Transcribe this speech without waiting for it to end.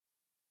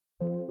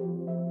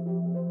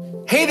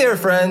Hey there,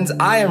 friends.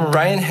 I am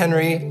Ryan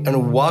Henry,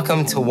 and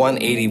welcome to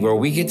 180, where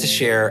we get to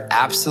share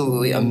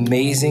absolutely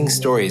amazing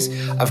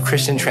stories of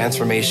Christian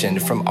transformation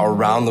from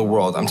around the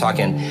world. I'm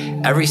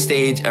talking every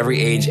stage, every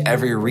age,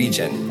 every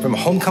region. From a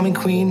homecoming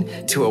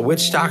queen to a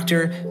witch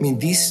doctor. I mean,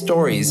 these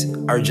stories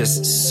are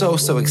just so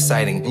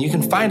exciting. And you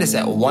can find us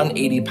at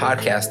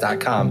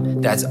 180podcast.com.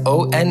 That's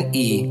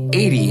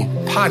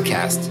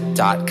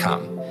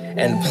ONE80podcast.com.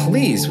 And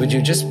please, would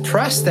you just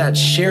press that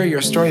share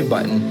your story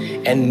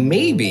button, and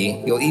maybe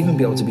you'll even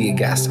be able to be a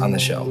guest on the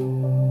show.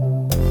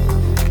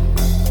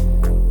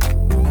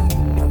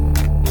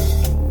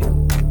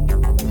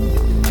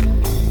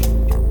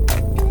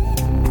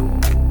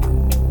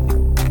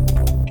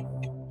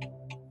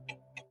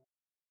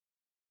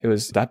 It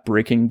was that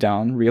breaking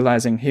down,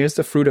 realizing here's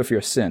the fruit of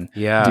your sin.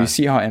 Yeah. Do you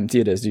see how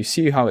empty it is? Do you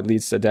see how it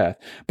leads to death?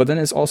 But then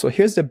it's also,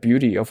 here's the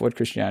beauty of what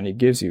Christianity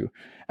gives you.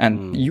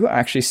 And you are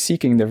actually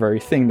seeking the very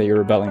thing that you're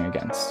rebelling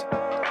against.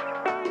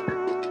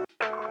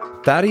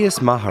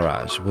 Thaddeus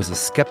Maharaj was a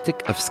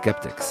skeptic of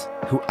skeptics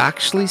who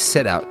actually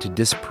set out to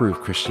disprove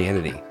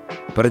Christianity.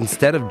 But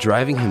instead of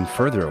driving him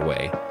further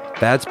away,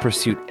 Thad's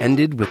pursuit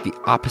ended with the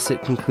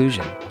opposite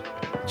conclusion.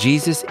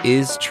 Jesus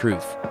is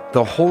truth,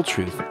 the whole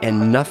truth,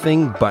 and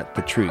nothing but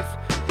the truth.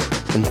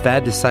 And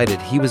Thad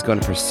decided he was going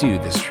to pursue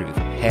this truth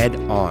head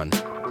on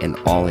and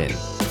all in.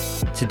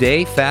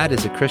 Today, Thad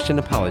is a Christian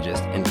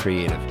apologist and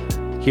creative.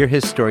 Hear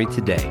his story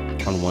today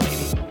on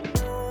 180.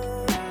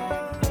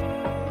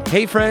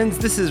 Hey friends,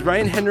 this is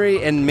Ryan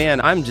Henry, and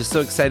man, I'm just so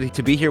excited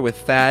to be here with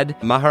Thad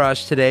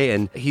Maharaj today,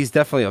 and he's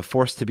definitely a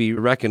force to be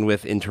reckoned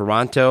with in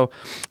Toronto,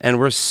 and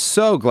we're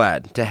so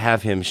glad to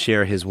have him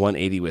share his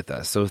 180 with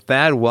us. So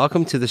Thad,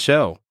 welcome to the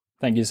show.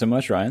 Thank you so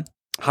much, Ryan.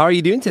 How are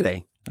you doing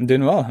today? I'm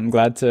doing well. I'm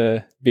glad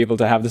to be able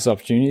to have this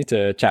opportunity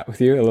to chat with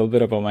you a little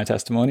bit about my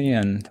testimony,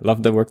 and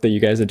love the work that you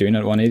guys are doing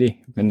at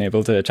 180. I've been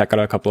able to check out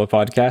a couple of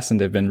podcasts,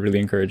 and they've been really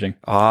encouraging.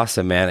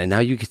 Awesome, man. And now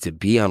you get to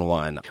be on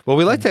one. Well,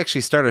 we like to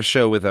actually start a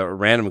show with a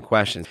random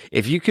question.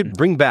 If you could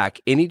bring back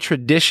any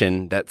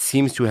tradition that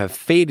seems to have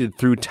faded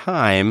through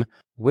time,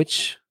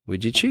 which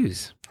would you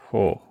choose?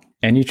 Oh,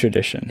 any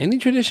tradition. Any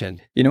tradition.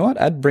 You know what?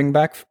 I'd bring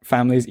back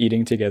families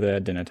eating together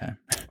at dinner time.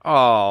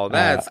 Oh,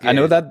 that's good. I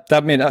know that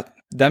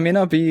may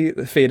not be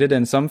faded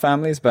in some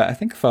families, but I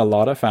think for a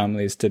lot of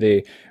families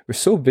today, we're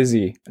so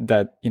busy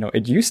that,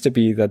 it used to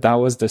be that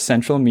was the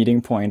central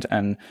meeting point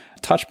and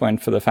touch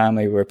point for the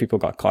family, where people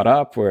got caught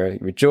up, where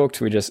we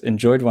joked, we just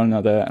enjoyed one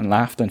another and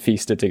laughed and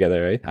feasted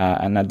together, right?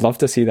 And I'd love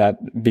to see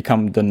that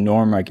become the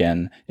norm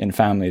again in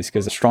families,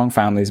 because strong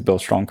families build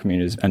strong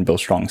communities and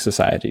build strong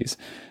societies.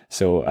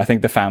 So I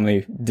think the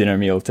family dinner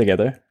meal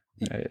together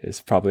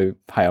is probably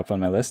high up on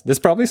my list. There's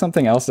probably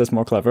something else that's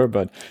more clever,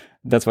 but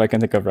that's what I can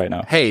think of right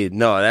now. Hey,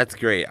 no, that's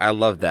great. I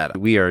love that.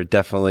 We are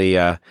definitely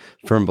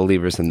firm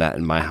believers in that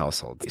in my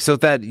household. So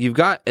Thad, you've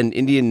got an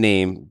Indian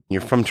name. You're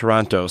from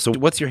Toronto. So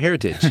what's your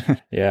heritage?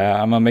 Yeah,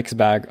 I'm a mixed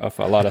bag of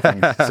a lot of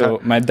things. So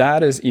my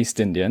dad is East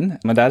Indian.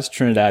 My dad's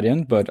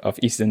Trinidadian, but of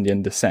East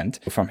Indian descent.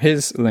 From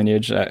his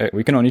lineage,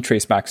 we can only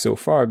trace back so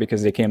far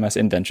because they came as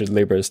indentured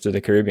laborers to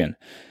the Caribbean.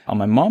 On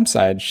my mom's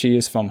side, she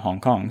is from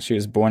Hong Kong. She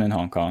was born in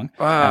Hong Kong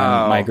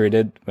and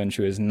migrated when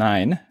she was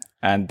 9.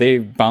 And they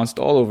bounced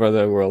all over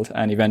the world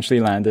and eventually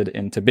landed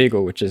in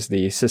Tobago, which is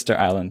the sister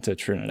island to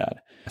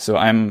Trinidad. So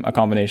I'm a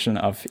combination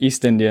of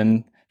East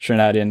Indian,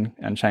 Trinidadian,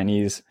 and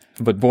Chinese,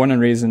 but born and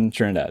raised in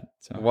Trinidad.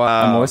 So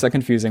I'm always a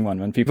confusing one.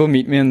 When people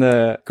meet me in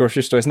the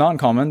grocery store, it's not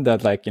uncommon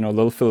that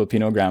little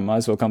Filipino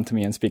grandmas will come to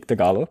me and speak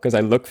Tagalog because I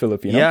look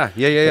Filipino. Yeah.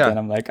 And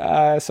I'm like,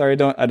 sorry,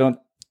 I don't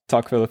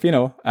talk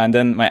Filipino, and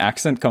then my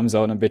accent comes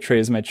out and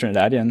betrays my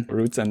Trinidadian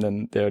roots, and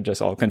then they're just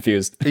all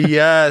confused.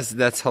 Yes,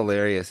 that's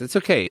hilarious. It's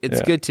okay.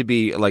 It's good to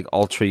be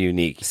ultra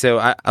unique. So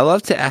I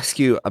love to ask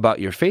you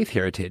about your faith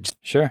heritage.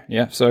 Sure,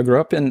 yeah. So I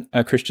grew up in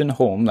a Christian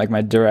home.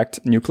 My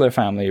direct nuclear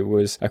family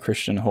was a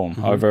Christian home.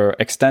 Mm-hmm. However,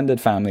 extended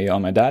family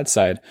on my dad's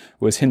side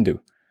was Hindu.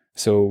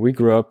 So we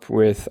grew up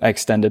with an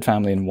extended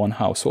family in one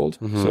household.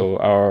 Mm-hmm. So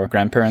our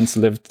grandparents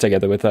lived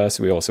together with us.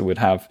 We also would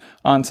have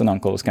aunts and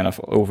uncles kind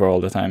of over all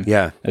the time.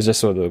 Yeah. It's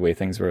just sort of the way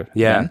things were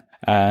then.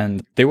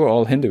 And they were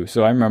all Hindu.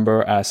 So I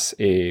remember as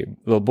a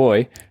little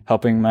boy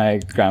helping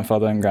my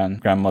grandfather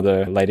and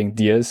grandmother lighting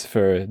diyas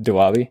for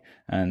Diwali.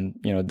 And,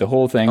 the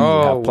whole thing, we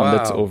have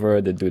pundits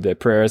over, they do their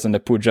prayers and the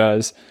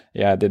pujas.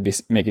 Yeah, they'd be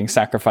making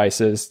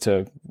sacrifices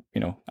to,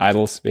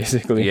 idols,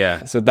 basically.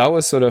 Yeah. So that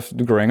was sort of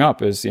growing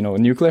up is,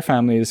 nuclear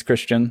family is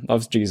Christian,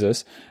 loves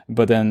Jesus.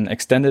 But then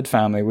extended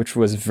family, which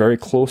was very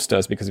close to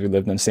us because we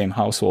lived in the same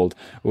household,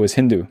 was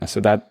Hindu.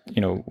 So that,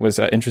 was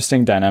an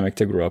interesting dynamic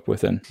to grow up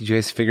within. Did you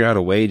guys figure out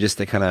a way just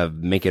to kind of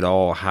make it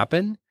all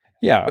happen?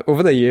 Yeah,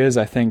 over the years,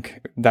 I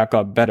think that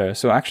got better.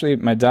 So actually,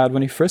 my dad,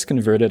 when he first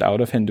converted out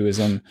of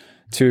Hinduism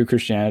to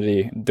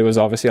Christianity, there was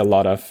obviously a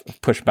lot of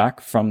pushback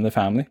from the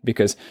family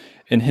because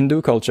in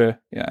Hindu culture,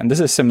 and this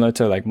is similar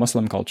to like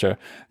Muslim culture,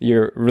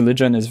 your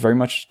religion is very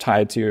much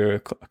tied to your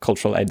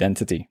cultural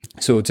identity.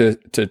 So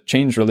to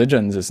change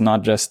religions is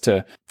not just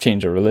to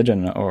change a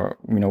religion or,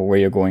 where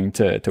you're going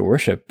to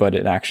worship, but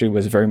it actually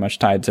was very much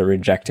tied to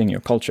rejecting your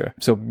culture.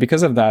 So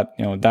because of that,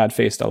 Dad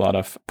faced a lot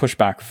of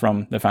pushback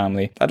from the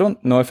family. I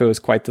don't know if it was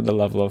quite to the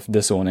level of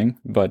disowning,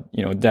 but,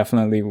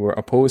 definitely were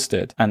opposed to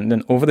it. And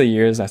then over the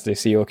years, as they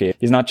see, okay,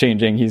 he's not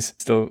changing, he's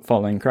still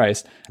following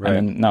Christ. Right.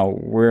 And then now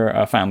we're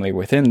a family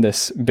within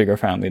this bigger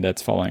family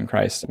that's following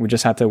Christ. We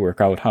just had to work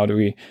out, how do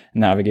we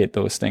navigate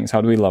those things? How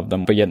do we love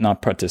them, but yet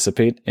not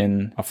participate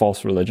in a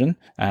false religion?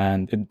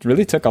 And it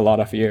really took a lot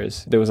of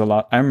years. There was a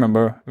lot. I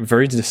remember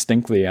very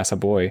distinctly as a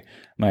boy,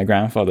 my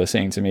grandfather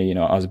saying to me,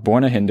 I was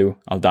born a Hindu,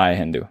 I'll die a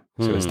Hindu.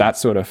 So it's that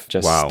sort of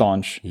just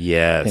staunch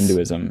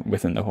Hinduism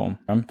within the home.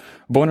 I'm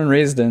born and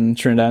raised in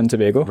Trinidad and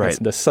Tobago. Right. It's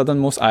the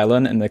southernmost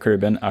island in the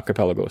Caribbean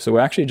archipelago. So we're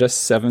actually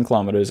just 7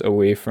 kilometers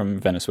away from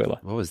Venezuela.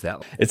 What was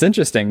that like? It's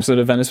interesting. So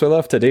the Venezuela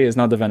of today is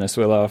not the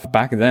Venezuela of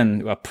back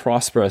then, a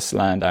prosperous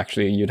land.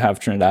 Actually, you'd have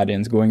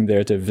Trinidadians going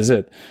there to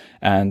visit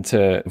and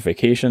to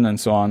vacation and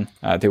so on.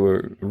 They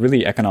were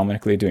really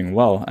economically doing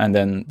well. And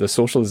then the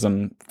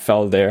socialism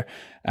fell there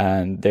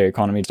and their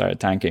economy started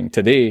tanking.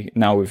 Today,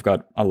 now we've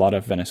got a lot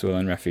of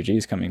Venezuelan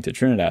refugees coming to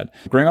Trinidad.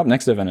 Growing up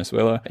next to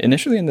Venezuela,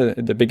 initially in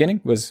the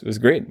beginning was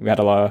great. We had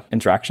a lot of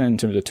interaction in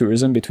terms of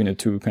tourism between the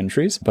two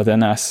countries. But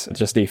then as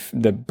just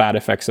the bad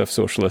effects of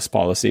socialist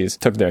policies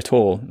took their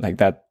toll, like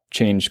that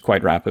changed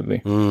quite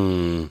rapidly.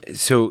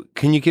 So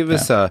can you give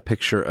us a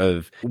picture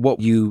of what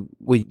you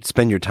would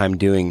spend your time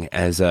doing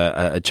as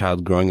a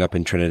child growing up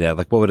in Trinidad?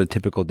 Like, what would a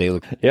typical day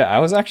look like? Yeah, I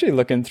was actually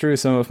looking through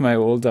some of my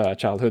old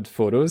childhood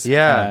photos.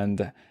 Yeah.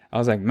 And I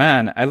was like,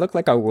 man, I look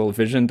like a World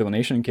Vision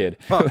donation kid.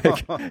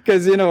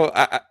 Because,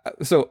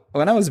 so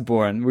when I was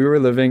born, we were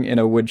living in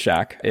a wood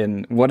shack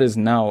in what is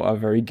now a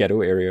very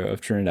ghetto area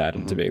of Trinidad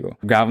and Tobago.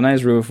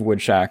 Galvanized roof,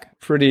 wood shack,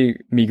 pretty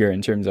meager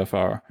in terms of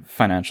our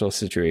financial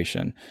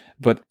situation.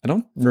 But I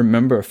don't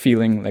remember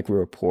feeling like we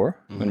were poor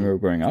when we were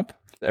growing up.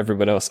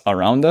 Everybody else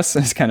around us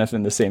is kind of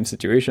in the same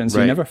situation. So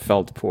you never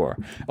felt poor.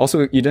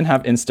 Also, you didn't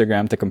have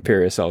Instagram to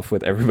compare yourself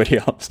with everybody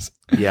else.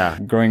 Yeah.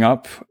 Growing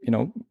up,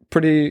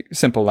 pretty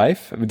simple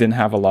life. We didn't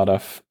have a lot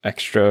of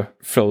extra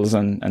frills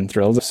and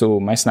thrills.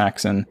 So my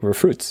snacks were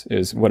fruits.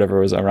 Is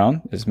whatever was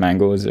around. Is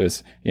mangoes,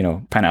 is,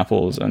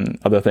 pineapples and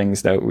other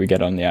things that we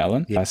get on the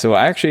island. Yeah. So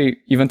I actually,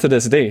 even to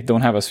this day,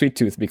 don't have a sweet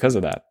tooth because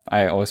of that.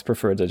 I always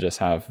prefer to just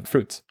have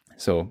fruits.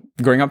 So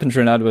growing up in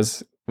Trinidad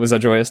was a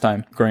joyous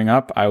time. Growing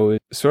up, I was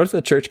sort of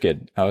the church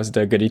kid. I was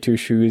the goody two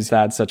shoes,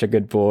 dad's such a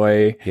good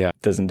boy,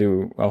 doesn't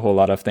do a whole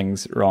lot of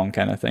things wrong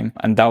kind of thing.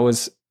 And that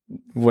was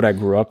what I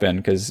grew up in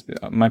because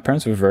my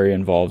parents were very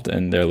involved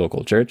in their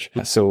local church.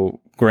 So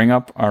growing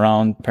up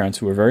around parents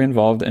who were very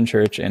involved in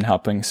church and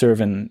helping serve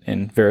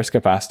in various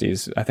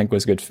capacities, I think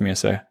was good for me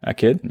as a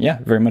kid. Yeah,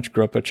 very much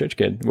grew up a church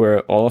kid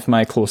where all of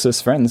my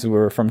closest friends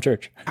were from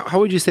church. How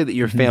would you say that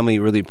your family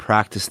really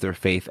practiced their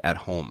faith at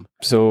home?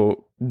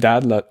 So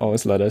Dad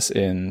always led us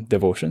in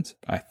devotions.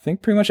 I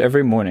think pretty much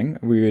every morning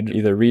we would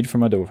either read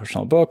from a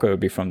devotional book or it would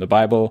be from the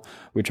Bible.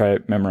 We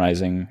tried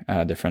memorizing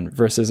different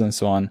verses and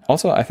so on.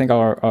 Also, I think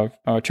our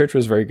church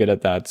was very good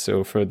at that.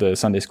 So for the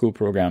Sunday school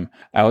program,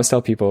 I always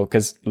tell people,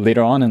 because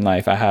later on in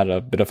life, I had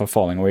a bit of a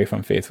falling away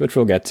from faith, which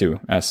we'll get to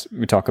as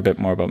we talk a bit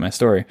more about my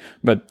story.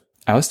 But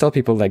I always tell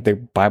people like the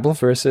Bible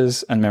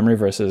verses and memory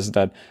verses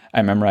that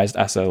I memorized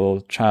as a little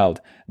child,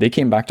 they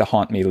came back to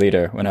haunt me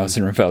later when I was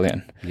in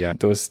rebellion. Yeah.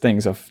 Those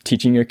things of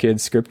teaching your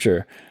kids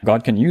scripture,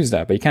 God can use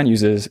that, but he can't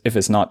use it if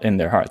it's not in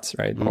their hearts,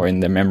 right? Or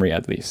in their memory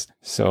at least.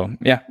 So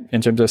yeah,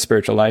 in terms of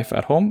spiritual life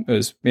at home, it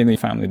was mainly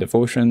family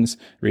devotions,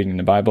 reading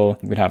the Bible.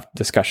 We'd have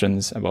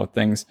discussions about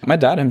things. My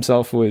dad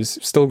himself was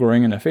still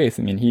growing in the faith.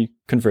 I mean, he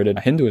converted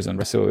to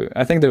Hinduism. So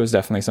I think there was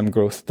definitely some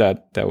growth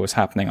that was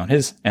happening on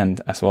his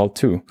end as well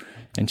too,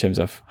 in terms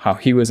of how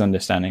he was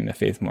understanding the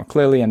faith more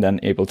clearly and then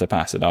able to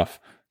pass it off.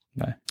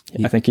 But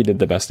I think he did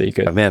the best that he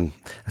could. Oh, man,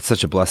 that's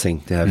such a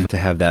blessing to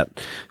have that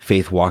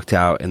faith walked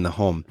out in the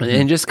home.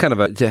 And just kind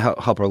of to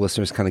help our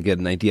listeners kind of get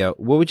an idea,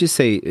 what would you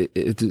say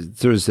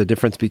there's a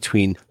difference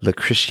between the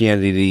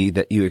Christianity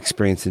that you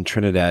experienced in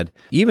Trinidad,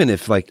 even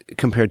if like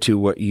compared to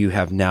what you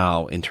have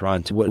now in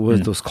Toronto? What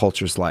are those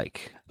cultures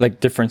like?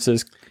 Like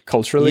differences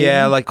culturally?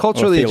 Yeah, like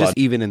culturally, just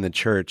even in the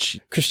church.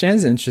 Christianity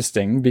is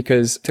interesting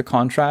because to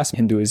contrast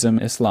Hinduism,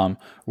 Islam,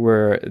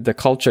 where the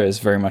culture is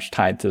very much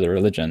tied to the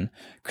religion,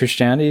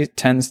 Christianity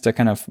tends to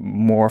kind of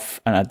morph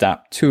and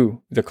adapt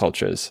to the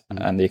cultures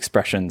and the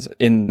expressions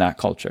in that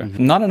culture.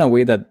 Not in a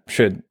way that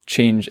should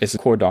change its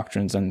core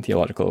doctrines and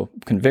theological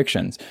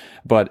convictions,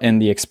 but in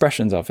the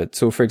expressions of it.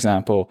 So for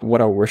example,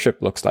 what our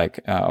worship looks like,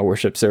 our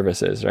worship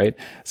services, right?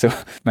 So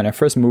when I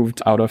first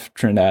moved out of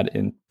Trinidad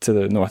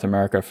into North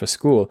America for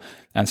school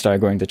and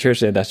started going to church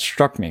there, that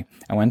struck me.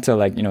 I went to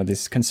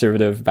this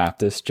conservative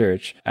Baptist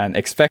church and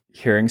expect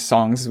hearing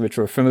songs which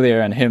were familiar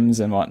and hymns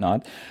and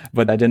whatnot.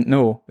 But I didn't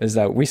know is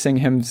that we sing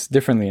hymns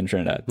differently in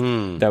Trinidad,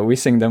 that we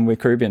sing them with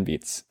Caribbean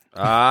beats.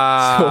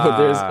 So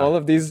there's all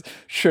of these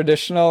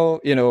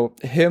traditional,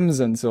 hymns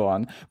and so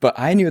on, but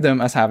I knew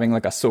them as having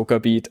like a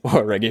soca beat or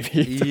a reggae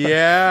beat.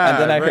 Yeah.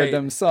 And then I heard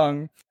them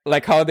sung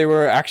like how they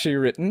were actually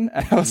written.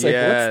 And I was like,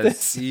 what's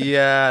this?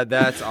 Yeah,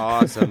 that's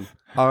awesome.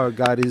 Our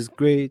God is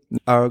great.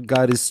 Our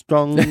God is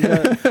strong.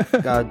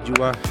 God,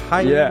 you are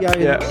high.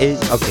 Yeah.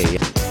 Okay.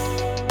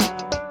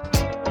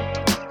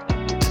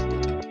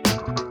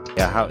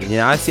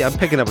 Yeah, I see. I'm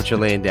picking up what you're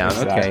laying down.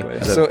 Exactly.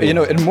 Okay. So,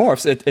 it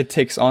morphs. It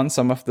takes on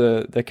some of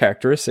the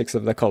characteristics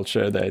of the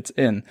culture that it's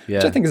in,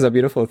 which I think is a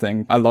beautiful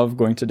thing. I love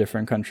going to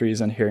different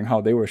countries and hearing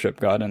how they worship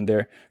God, and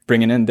they're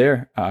bringing in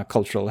their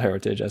cultural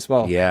heritage as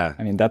well. Yeah.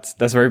 I mean, that's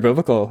very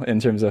biblical in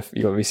terms of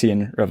what we see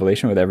in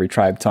Revelation with every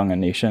tribe, tongue,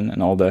 and nation,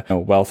 and all the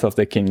wealth of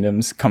the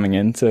kingdoms coming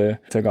into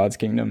God's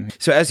kingdom.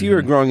 So as you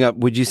were growing up,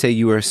 would you say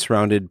you were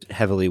surrounded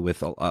heavily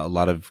with a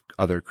lot of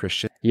other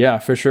Christians? Yeah,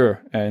 for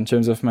sure. In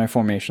terms of my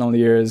formational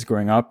years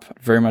growing up,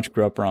 very much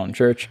grew up around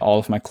church. All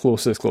of my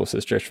closest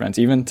church friends,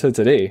 even to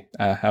today,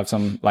 I have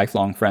some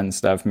lifelong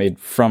friends that I've made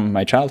from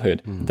my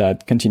childhood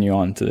that continue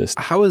on to this.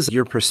 How is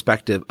your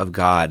perspective of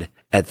God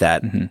at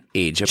that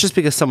age? Just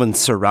because someone's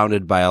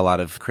surrounded by a lot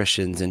of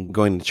Christians and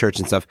going to church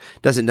and stuff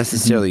doesn't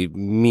necessarily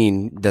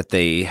mean that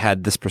they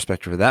had this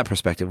perspective or that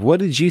perspective. What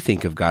did you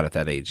think of God at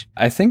that age?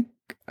 I think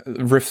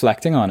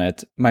reflecting on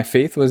it, my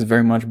faith was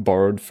very much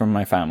borrowed from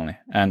my family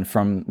and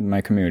from my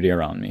community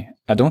around me.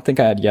 I don't think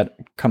I had yet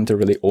come to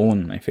really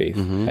own my faith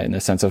in the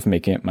sense of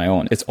making it my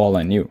own. It's all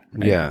I knew.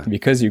 Right? Yeah.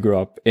 Because you grew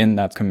up in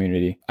that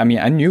community. I mean,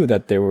 I knew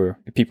that there were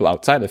people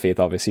outside the faith,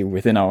 obviously.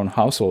 Within our own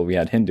household, we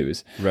had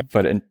Hindus. Right.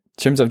 But in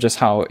terms of just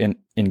how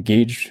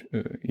engaged,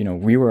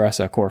 we were as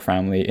a core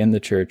family in the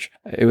church,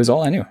 it was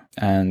all I knew.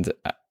 And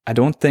I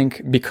don't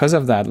think because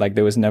of that, like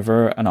there was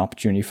never an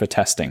opportunity for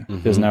testing.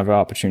 There's never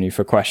opportunity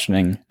for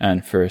questioning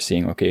and for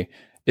seeing, okay,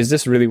 is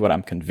this really what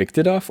I'm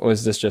convicted of, or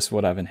is this just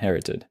what I've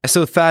inherited?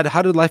 So Thad,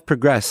 how did life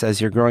progress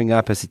as you're growing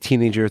up as a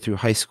teenager through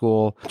high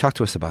school? Talk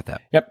to us about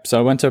that. Yep. So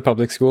I went to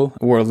public school,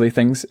 worldly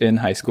things in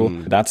high school.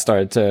 That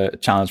started to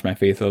challenge my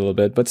faith a little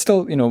bit, but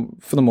still,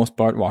 for the most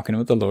part, walking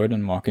with the Lord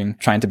and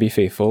trying to be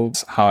faithful,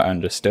 how I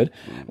understood.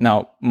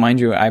 Now, mind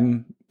you,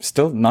 I'm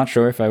still not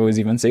sure if I was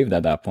even saved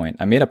at that point.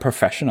 I made a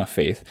profession of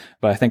faith,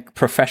 but I think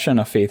profession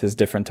of faith is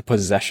different to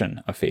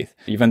possession of faith.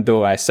 Even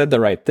though I said the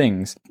right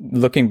things,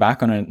 looking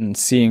back on it and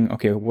seeing,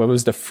 okay, what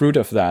was the fruit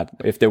of that?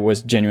 If there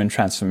was genuine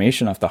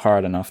transformation of the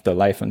heart and of the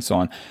life and so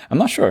on, I'm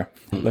not sure.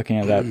 Looking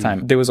at that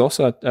time, there was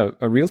also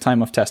a real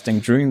time of testing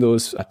during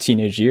those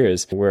teenage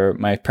years where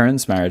my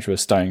parents' marriage was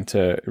starting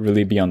to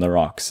really be on the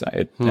rocks.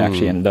 It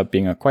actually ended up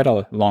being quite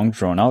a long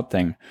drawn out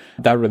thing.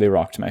 That really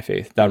rocked my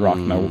faith. That rocked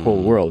my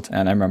whole world.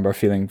 And I remember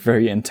feeling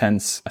very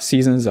intense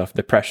seasons of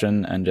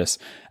depression and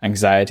just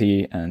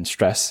anxiety and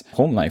stress.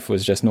 Home life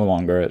was just no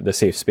longer the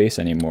safe space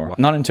anymore.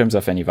 Not in terms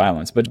of any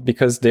violence, but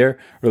because their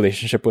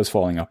relationship was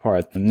falling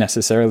apart,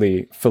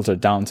 necessarily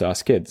filtered down to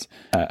us kids.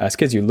 As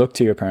kids, you look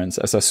to your parents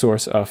as a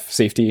source of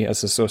safety,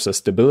 as a source of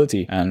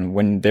stability. And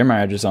when their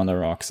marriage is on the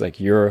rocks, like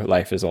your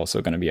life is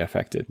also going to be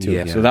affected too.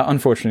 Yeah. So that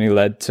unfortunately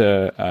led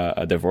to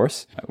a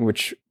divorce,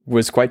 which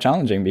was quite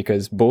challenging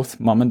because both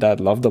mom and dad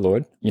loved the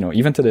Lord.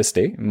 Even to this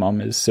day, mom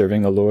is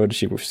serving the Lord.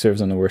 She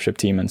serves on the worship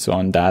team and so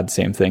on. Dad,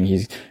 same thing.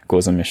 He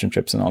goes on mission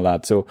trips and all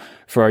that. So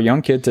for a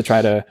young kid to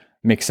try to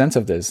make sense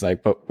of this,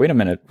 but wait a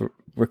minute,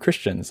 we're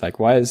Christians.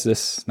 Why is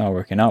this not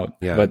working out?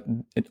 Yeah. But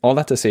all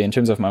that to say, in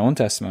terms of my own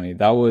testimony,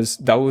 that was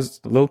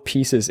little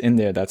pieces in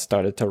there that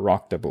started to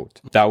rock the boat.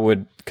 That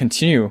would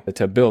continue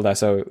to build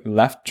as I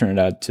left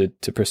Trinidad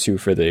to pursue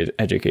further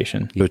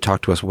education. You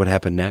talk to us what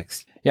happened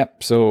next.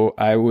 Yep. So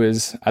I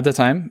was at the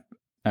time,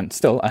 and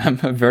still I'm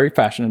very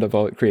passionate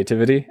about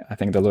creativity. I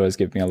think the Lord has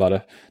given me a lot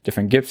of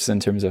different gifts in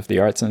terms of the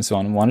arts and so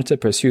on. Wanted to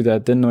pursue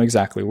that, didn't know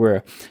exactly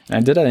where. And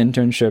I did an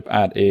internship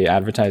at a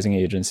advertising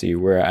agency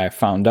where I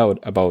found out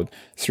about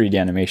 3D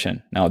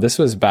animation. Now this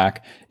was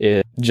back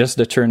in just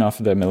the turn of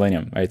the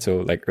millennium, right?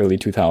 So early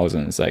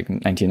 2000s,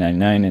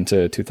 1999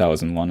 into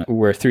 2001,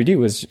 where 3D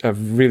was a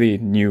really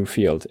new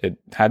field. It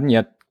hadn't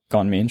yet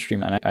gone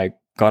mainstream, and I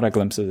got a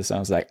glimpse of this and I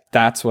was like,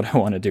 that's what I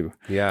want to do.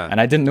 Yeah. And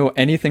I didn't know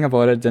anything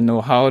about it, didn't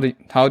know how do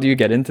you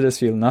get into this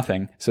field,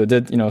 nothing. So I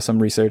did, some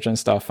research and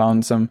stuff,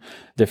 found some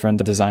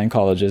different design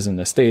colleges in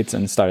the States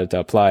and started to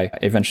apply.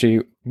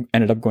 Eventually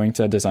ended up going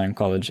to a design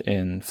college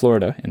in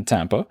Florida, in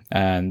Tampa.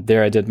 And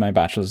there I did my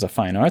bachelor's of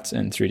fine arts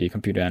in 3D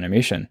computer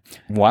animation.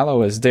 While I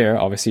was there,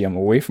 obviously I'm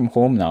away from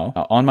home now,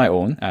 on my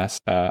own as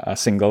a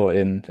single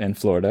in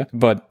Florida,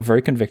 but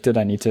very convicted.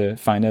 I need to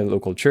find a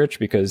local church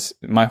because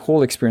my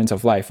whole experience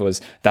of life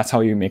was that's how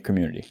you make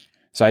community.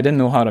 So I didn't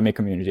know how to make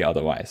community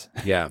otherwise.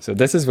 Yeah. So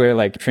this is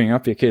where training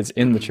up your kids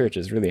in the church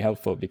is really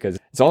helpful because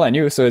it's all I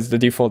knew. So it's the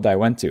default that I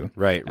went to.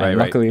 Right.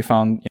 Luckily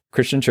found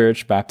Christian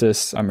church,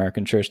 Baptist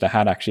American church that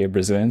had actually a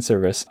Brazilian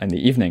service in the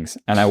evenings.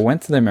 And I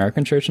went to the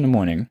American church in the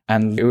morning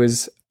and it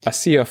was a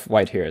sea of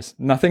white hairs.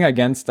 Nothing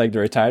against like the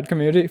retired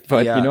community,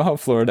 but you know how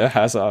Florida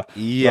has a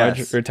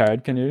large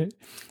retired community?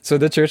 So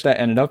the church that I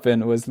ended up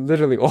in was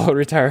literally all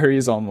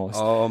retirees almost.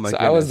 Oh my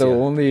goodness. I was the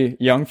only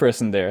young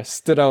person there,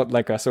 stood out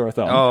like a sore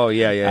thumb. Oh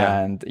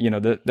yeah. And you know,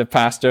 the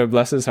pastor,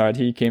 bless his heart,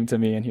 he came to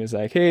me and he was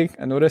like, "Hey,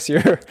 I noticed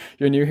you're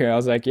new here." I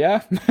was like,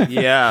 "Yeah."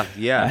 Yeah.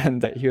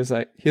 And he was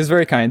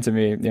very kind to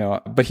me, you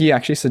know, but he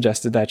actually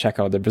suggested that I check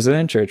out the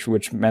Brazilian church,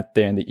 which met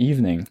there in the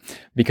evening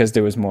because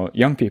there was more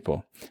young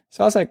people.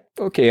 So I was like,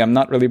 okay, I'm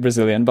not really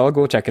Brazilian, but I'll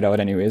go check it out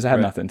anyways. I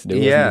had nothing to do. I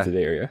wasn't into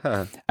the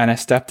area. And I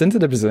stepped into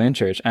the Brazilian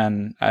church,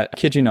 and I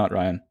kid you not,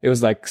 Ryan, it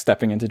was like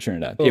stepping into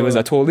Trinidad. It was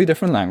a totally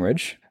different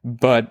language,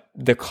 but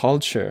the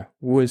culture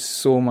was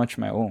so much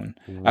my own.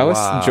 Wow. I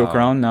always joke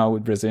around now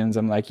with Brazilians.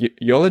 I'm like,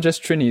 y'all are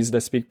just Trinis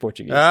that speak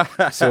Portuguese.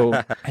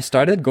 So I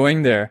started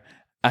going there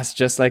as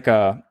just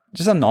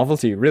a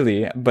novelty,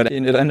 really, but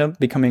it ended up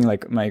becoming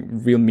like my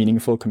real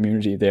meaningful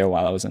community there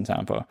while I was in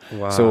Tampa.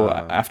 Wow. So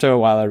after a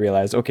while, I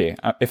realized, okay,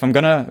 if I'm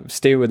gonna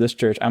stay with this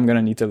church, I'm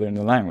gonna need to learn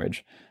the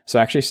language. So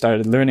I actually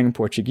started learning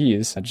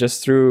Portuguese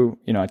just through,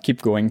 you know, I'd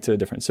keep going to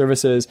different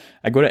services.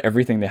 I go to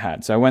everything they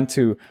had. So I went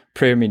to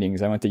prayer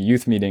meetings, I went to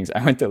youth meetings,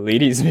 I went to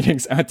ladies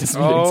meetings, I went to meetings,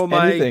 oh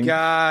my anything,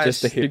 gosh,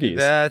 just to Portuguese.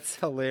 That's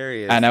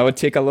hilarious. And I would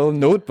take a little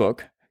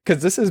notebook,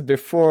 because this is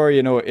before,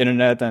 you know,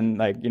 internet and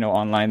like, you know,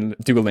 online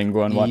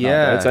Duolingo and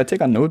whatnot. Right? So I'd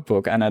take a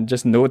notebook and I'd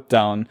just note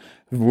down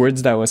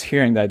words that I was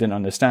hearing that I didn't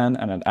understand.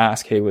 And I'd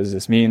ask, hey, what does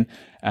this mean?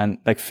 And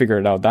like figure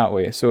it out that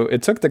way. So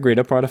it took the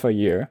greater part of a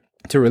year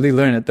to really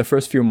learn it. The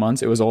first few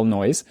months, it was all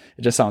noise.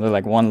 It just sounded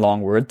like one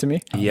long word to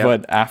me. Yep.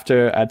 But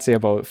after, I'd say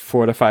about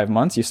 4 to 5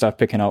 months, you start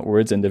picking out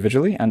words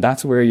individually. And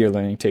that's where your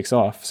learning takes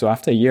off. So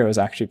after a year, I was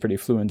actually pretty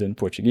fluent in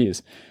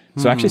Portuguese.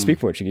 So I actually speak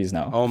Portuguese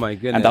now. Oh my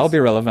goodness. And that'll be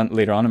relevant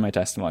later on in my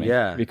testimony.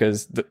 Yeah.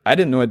 Because I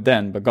didn't know it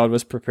then, but God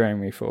was preparing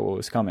me for what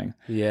was coming.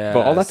 Yeah.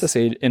 But all that to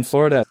say, in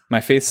Florida,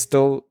 my faith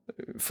still,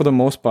 for the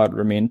most part,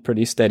 remained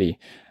pretty steady.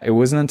 It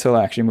wasn't until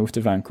I actually moved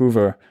to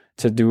Vancouver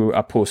to do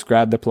a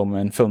post-grad diploma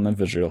in film and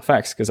visual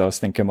effects, because I was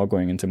thinking about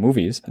going into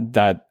movies,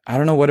 that I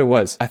don't know what it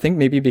was. I think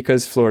maybe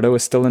because Florida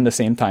was still in the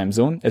same time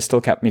zone, it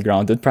still kept me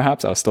grounded,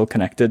 perhaps. I was still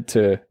connected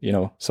to, you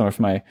know, some of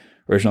my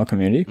original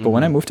community. But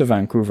when I moved to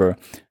Vancouver,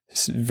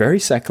 very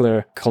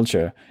secular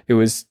culture. It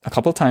was a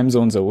couple time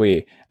zones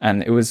away,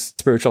 and it was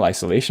spiritual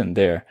isolation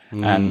there,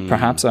 and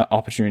perhaps an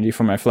opportunity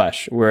for my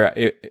flesh,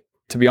 where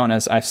to be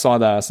honest, I saw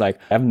that as like,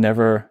 I've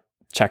never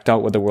checked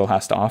out what the world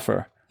has to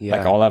offer. Yeah.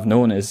 Like all I've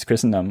known is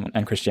Christendom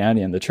and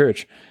Christianity and the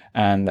church.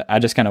 And I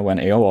just kind of went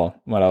AWOL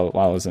while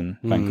I was in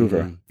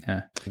Vancouver.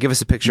 Yeah. Give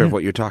us a picture of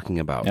what you're talking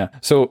about. Yeah.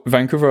 So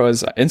Vancouver,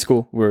 was in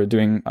school. We were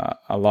doing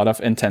a lot of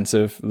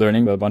intensive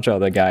learning with a bunch of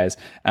other guys.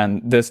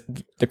 And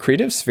the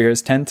creative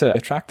spheres tend to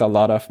attract a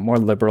lot of more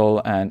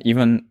liberal and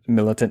even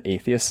militant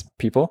atheist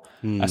people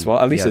as well.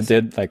 At least it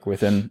did, like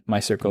within my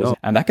circles. No.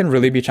 And that can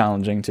really be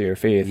challenging to your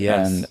faith.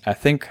 Yes. And I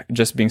think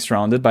just being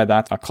surrounded by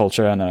that, a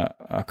culture and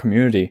a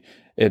community,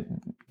 it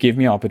gave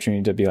me an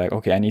opportunity to be like,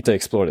 okay, I need to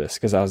explore this,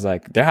 because I was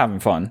like, they're having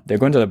fun. They're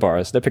going to the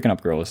bars. They're picking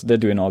up girls. They're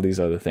doing all these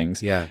other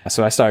things. Yeah.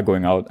 So I started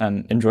going out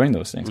and enjoying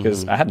those things,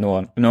 because I had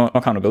no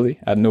accountability.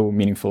 I had no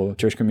meaningful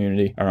church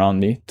community around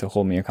me to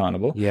hold me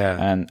accountable. Yeah.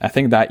 And I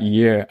think that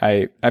year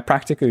I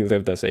practically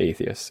lived as an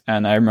atheist.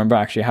 And I remember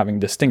actually having a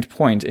distinct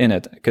point in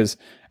it, because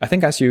I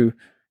think as you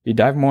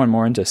dive more and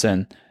more into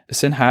sin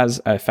has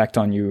an effect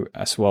on you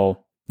as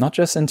well, not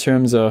just in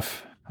terms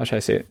of, how should I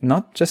say it?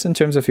 Not just in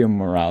terms of your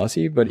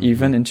morality, but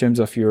even in terms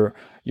of your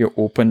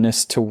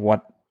openness to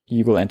what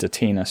you will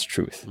entertain as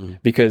truth.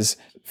 Because,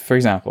 for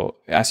example,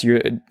 as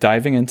you're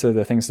diving into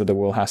the things that the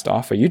world has to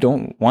offer, you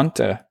don't want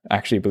to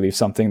actually believe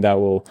something that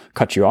will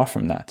cut you off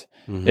from that.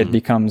 It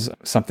becomes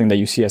something that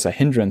you see as a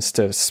hindrance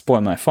to spoil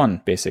my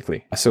fun,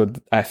 basically. So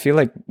I feel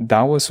like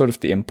that was sort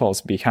of the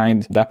impulse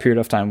behind that period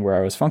of time where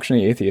I was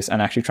functionally atheist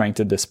and actually trying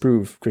to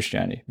disprove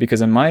Christianity. Because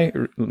in my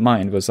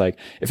mind was like,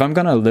 if I'm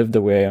going to live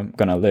the way I'm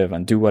going to live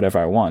and do whatever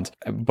I want,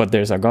 but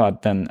there's a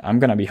God, then I'm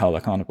going to be held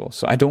accountable.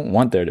 So I don't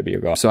want there to be a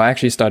God. So I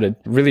actually started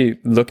really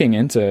looking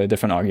into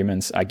different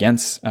arguments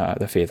against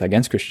the faith,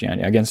 against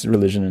Christianity, against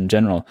religion in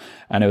general.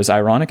 And it was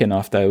ironic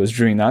enough that it was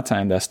during that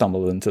time that I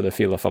stumbled into the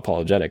field of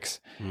apologetics.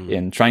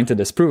 In trying to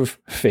disprove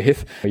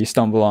faith, you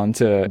stumble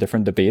onto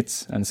different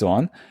debates and so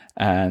on.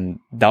 And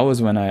that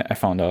was when I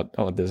found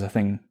out, there's a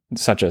thing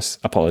such as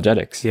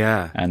apologetics.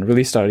 Yeah. And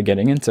really started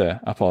getting into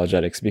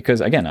apologetics,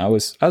 because again, I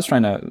was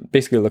trying to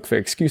basically look for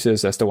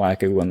excuses as to why I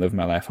could go and live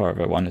my life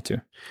however I wanted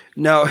to.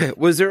 Now,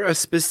 was there a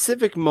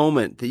specific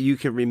moment that you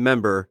can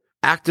remember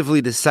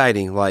actively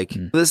deciding, like,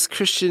 this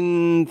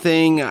Christian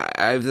thing,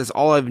 that's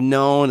all I've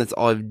known, that's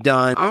all I've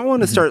done. I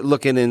want to start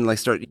looking and like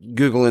start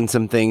Googling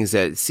some things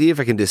that see if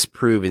I can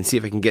disprove and see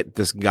if I can get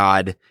this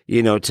God,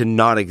 to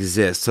not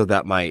exist so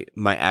that my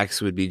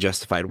acts would be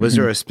justified. Was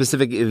there a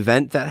specific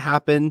event that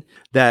happened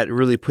that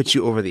really put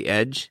you over the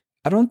edge?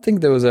 I don't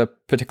think there was a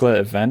particular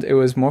event. It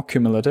was more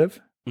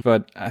cumulative.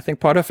 But I think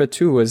part of it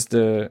too was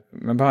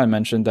remember how I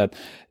mentioned that,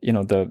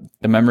 the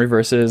memory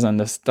verses and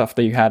the stuff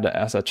that you had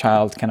as a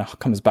child kind of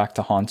comes back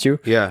to haunt you.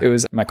 Yeah. It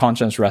was my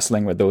conscience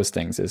wrestling with those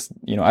things.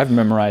 I've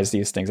memorized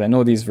these things. I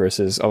know these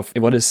verses of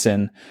what is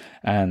sin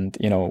and,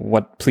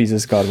 what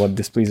pleases God, what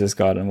displeases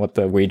God, and what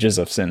the wages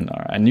of sin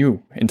are. I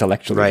knew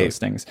intellectually those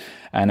things.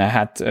 And I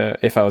had to,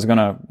 if I was going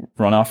to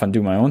run off and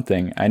do my own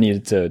thing, I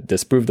needed to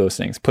disprove those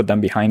things, put them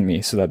behind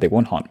me so that they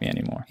won't haunt me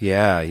anymore.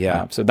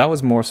 Yeah. So that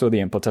was more so the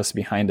impetus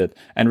behind it.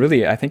 And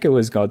really, I think it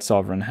was God's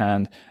sovereign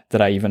hand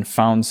that I even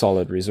found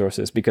solid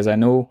resources, because I've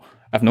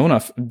known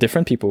of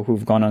different people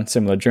who've gone on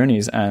similar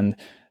journeys and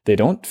they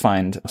don't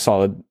find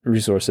solid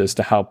resources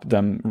to help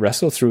them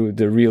wrestle through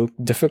the real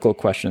difficult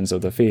questions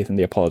of the faith and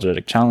the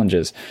apologetic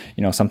challenges.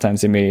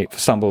 Sometimes they may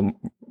stumble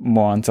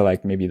more onto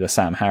like maybe the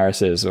Sam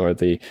Harrises or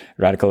the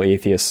radical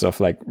atheists of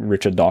like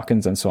Richard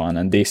Dawkins and so on,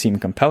 and they seem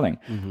compelling,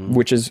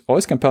 which is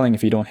always compelling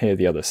if you don't hear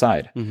the other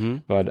side.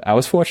 But I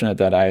was fortunate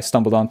that I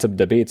stumbled onto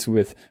debates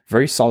with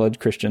very solid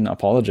Christian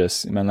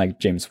apologists, men like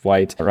James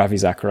White, Ravi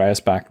Zacharias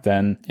back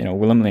then.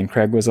 William Lane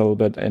Craig was a little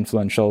bit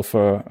influential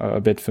for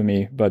a bit for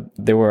me, but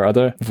there were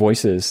other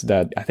voices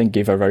that I think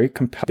gave a very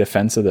compelling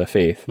defense of the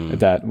faith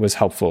that was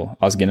helpful.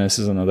 Os Guinness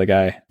is another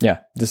guy. Yeah,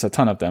 there's a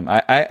ton of them.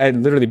 I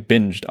literally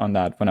binged on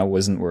that when I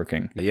wasn't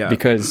working. Yeah.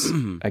 Because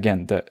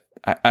again,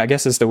 I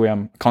guess it's the way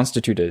I'm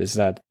constituted, is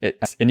that it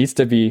needs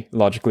to be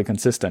logically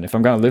consistent. If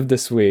I'm going to live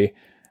this way,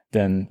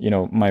 then,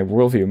 my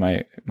worldview,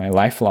 my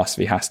life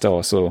philosophy has to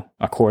also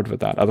accord with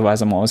that.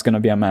 Otherwise, I'm always going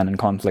to be a man in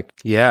conflict.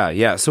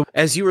 Yeah. So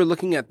as you were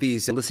looking at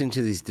these and listening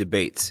to these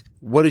debates,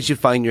 what did you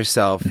find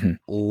yourself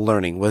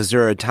learning? Was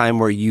there a time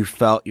where you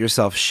felt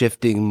yourself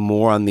shifting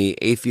more on the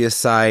atheist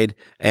side?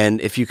 And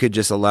if you could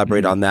just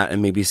elaborate on that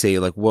and maybe say,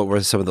 like, what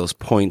were some of those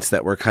points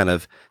that were kind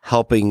of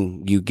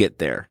helping you get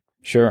there?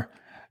 Sure.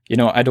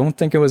 I don't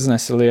think it was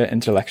necessarily an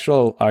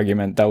intellectual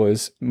argument that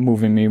was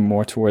moving me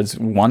more towards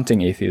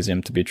wanting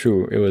atheism to be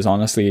true. It was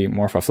honestly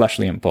more of a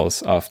fleshly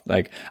impulse of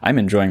like, I'm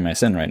enjoying my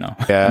sin right now.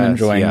 Yes, I'm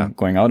enjoying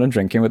going out and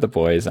drinking with the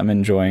boys. I'm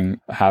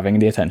enjoying having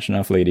the attention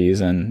of ladies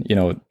and,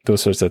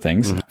 those sorts of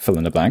things. Fill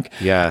in the blank.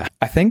 Yeah.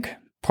 I think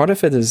part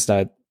of it is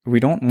that we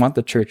don't want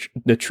the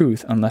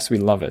truth unless we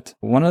love it.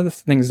 One of the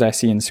things that I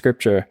see in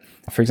scripture,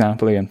 for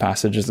example, in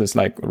passages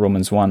like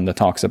Romans 1 that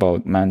talks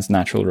about man's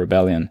natural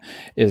rebellion,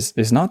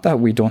 is not that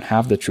we don't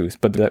have the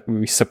truth, but that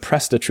we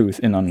suppress the truth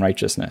in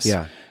unrighteousness.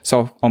 Yeah.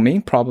 So our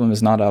main problem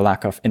is not a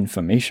lack of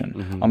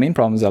information. Our main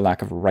problem is a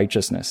lack of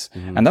righteousness.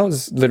 And that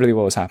was literally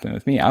what was happening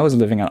with me. I was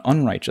living an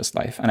unrighteous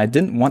life and I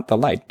didn't want the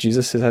light.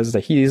 Jesus says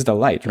that he is the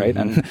light, right?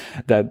 And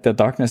that the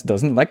darkness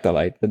doesn't like the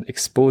light, that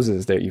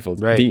exposes their evil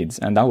deeds.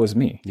 And that was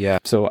me. Yeah.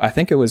 So I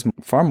think it was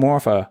far more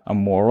of a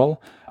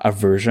moral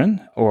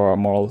aversion or a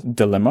moral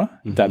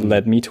dilemma that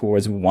led me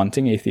towards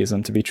wanting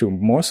atheism to be true,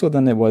 more so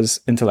than it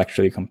was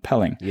intellectually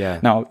compelling. Yeah.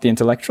 Now, the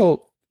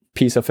intellectual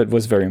piece of it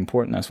was very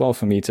important as well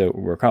for me to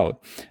work out.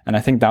 And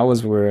I think that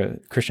was where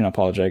Christian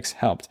apologetics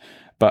helped.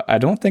 But I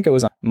don't think it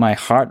was, my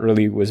heart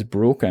really was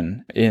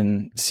broken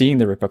in seeing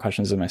the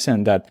repercussions of my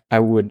sin that I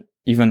would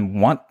even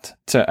want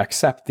to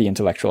accept the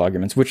intellectual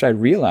arguments, which I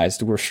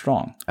realized were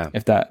strong,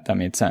 if that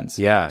made sense.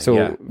 Yeah.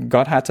 So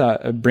God had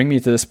to bring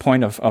me to this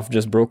point of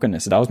just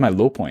brokenness. That was my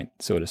low point,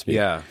 so to speak.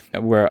 Yeah.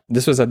 Where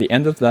this was at the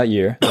end of that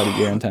year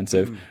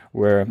intensive,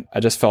 where I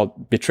just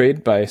felt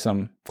betrayed by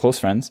some close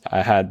friends.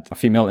 I had a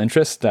female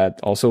interest that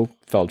also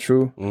fell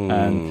true.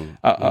 And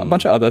a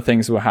bunch of other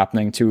things were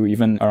happening too,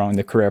 even around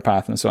the career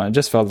path and so on. It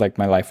just felt like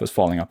my life was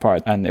falling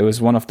apart. And it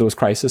was one of those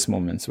crisis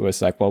moments where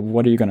it's like, well,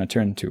 what are you going to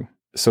turn to?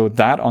 So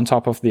that on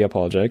top of the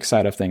apologetic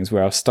side of things,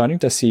 where I was starting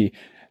to see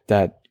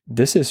that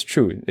this is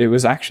true. It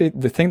was actually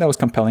the thing that was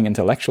compelling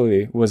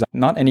intellectually was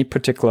not any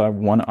particular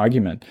one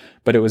argument,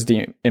 but it was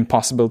the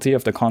impossibility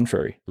of the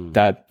contrary.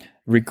 That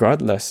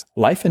regardless,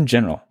 life in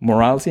general,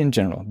 morality in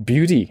general,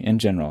 beauty in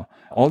general,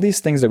 all these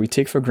things that we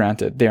take for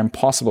granted, they're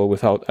impossible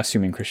without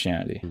assuming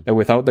Christianity. That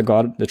without the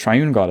God, the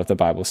triune God of the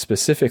Bible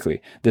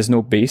specifically, there's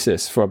no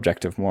basis for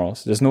objective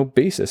morals. There's no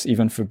basis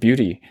even for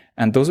beauty.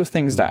 And those are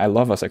things that I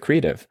love as a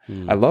creative.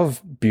 I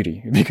love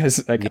beauty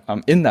because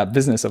I'm in that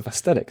business of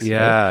aesthetics.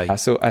 Yeah. Right?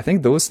 So I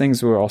think those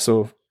things were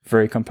also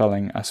very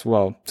compelling as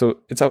well. So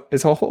it's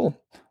a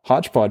whole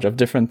hodgepodge of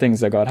different things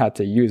that God had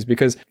to use,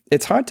 because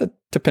it's hard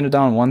to pin it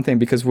down on one thing,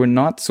 because we're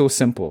not so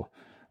simple.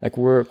 Like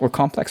we're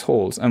complex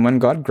wholes. And when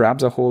God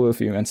grabs a hold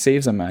of you and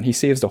saves a man, he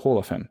saves the whole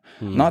of him.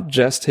 Not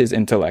just his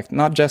intellect,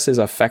 not just his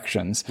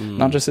affections,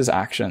 not just his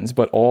actions,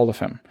 but all of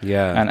him.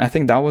 Yeah. And I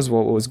think that was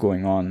what was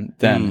going on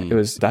then. It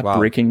was that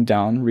breaking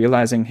down,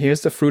 realizing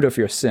here's the fruit of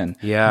your sin.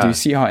 Yeah. Do you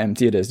see how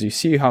empty it is? Do you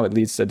see how it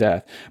leads to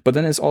death? But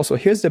then it's also,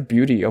 here's the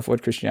beauty of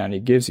what Christianity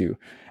gives you.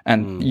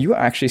 And you are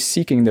actually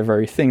seeking the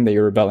very thing that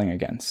you're rebelling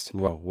against.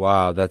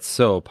 Wow, that's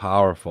so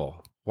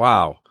powerful.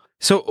 Wow.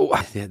 So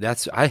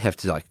I have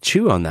to like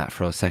chew on that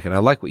for a second. I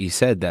like what you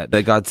said, that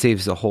God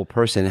saves the whole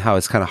person, and how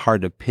it's kind of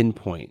hard to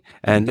pinpoint.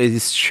 And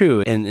it's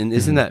true. And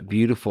isn't that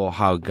beautiful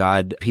how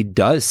God, he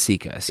does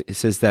seek us. It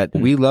says that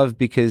we love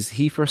because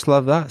he first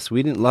loved us.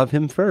 We didn't love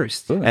him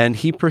first. And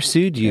he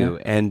pursued you.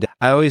 Yeah. And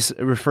I always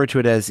refer to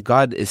it as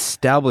God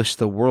established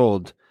the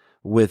world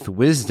with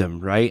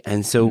wisdom, right?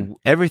 And so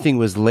everything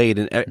was laid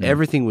and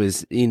everything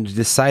was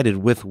decided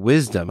with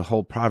wisdom, the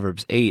whole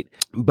Proverbs 8.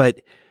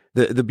 But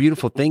the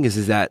beautiful thing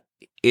is that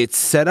it's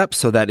set up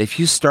so that if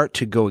you start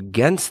to go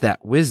against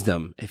that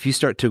wisdom, if you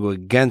start to go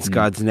against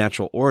God's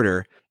natural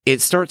order,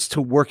 it starts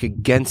to work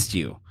against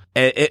you.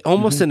 It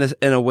almost in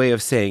a way of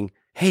saying,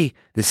 hey,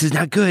 this is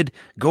not good.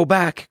 Go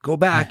back.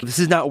 This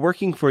is not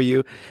working for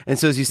you. And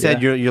so as you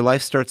said, your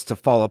life starts to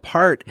fall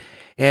apart.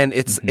 And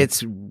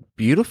it's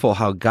beautiful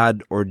how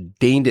God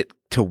ordained it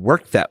to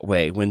work that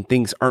way. When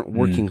things aren't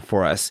working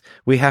for us,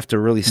 we have to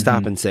really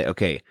stop and say,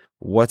 okay,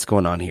 what's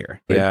going on here?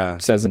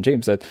 It says in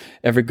James that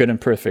every good and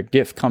perfect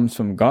gift comes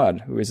from God,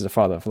 who is the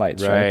Father of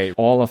lights. Right?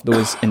 All of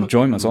those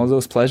enjoyments, all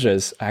those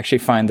pleasures actually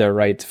find their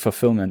right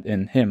fulfillment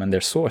in him and their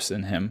source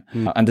in him.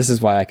 And this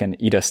is why I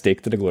can eat a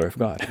steak to the glory of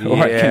God. Or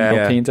I can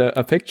go paint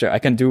a picture. I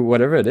can do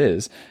whatever it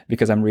is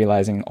because I'm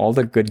realizing all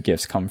the good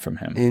gifts come from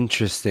him.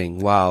 Interesting.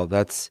 Wow,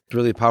 that's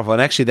really powerful.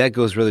 And actually that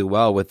goes really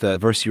well with the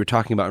verse you were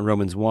talking about in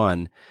Romans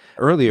 1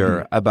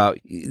 earlier about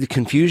the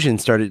confusion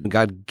started.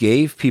 God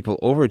gave people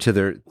over to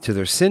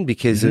their sin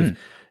because of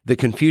the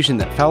confusion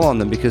that fell on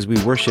them, because we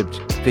worshiped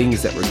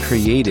things that were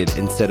created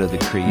instead of the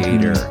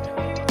Creator.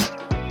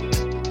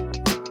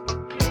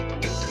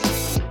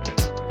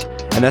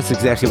 And that's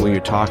exactly what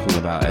you're talking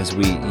about. As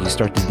you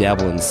start to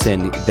dabble in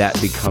sin, that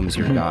becomes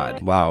your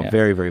God. Wow,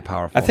 very, very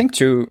powerful. I think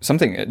too,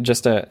 something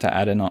just to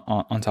add in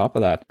on top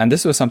of that, and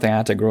this was something I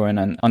had to grow in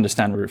and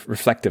understand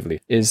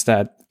reflectively, is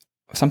that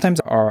sometimes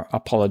our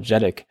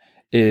apologetic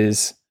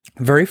is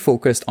very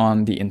focused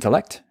on the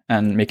intellect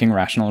and making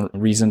rational,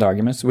 reasoned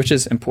arguments, which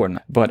is important.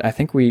 But I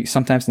think we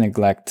sometimes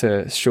neglect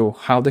to show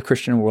how the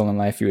Christian world and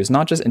life view is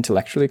not just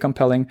intellectually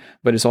compelling,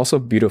 but it's also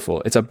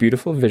beautiful. It's a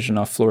beautiful vision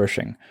of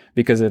flourishing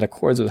because it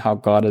accords with how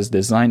God has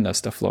designed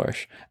us to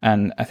flourish.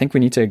 And I think we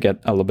need to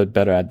get a little bit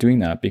better at doing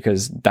that,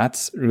 because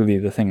that's really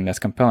the thing that's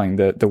compelling.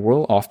 The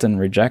world often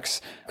rejects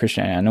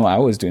Christianity. I know I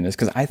was doing this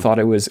because I thought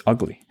it was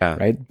ugly,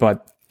 right?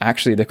 But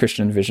actually, the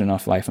Christian vision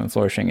of life and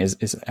flourishing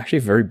is actually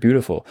very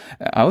beautiful.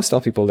 I always tell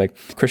people, like,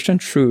 Christian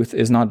truth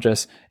is not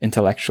just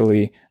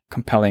intellectually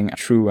compelling,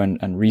 true,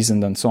 and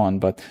reasoned and so on,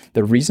 but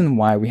the reason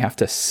why we have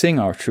to sing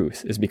our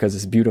truth is because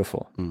it's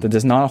beautiful.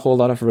 There's not a whole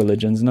lot of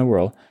religions in the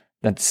world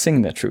that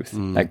sing the truth.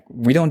 Like,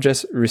 we don't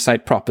just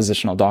recite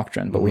propositional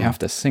doctrine, but we have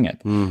to sing it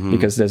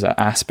because there's an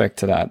aspect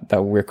to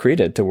that we're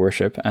created to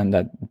worship, and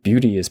that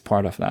beauty is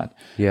part of that.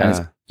 And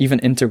it's even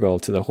integral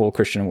to the whole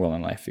Christian world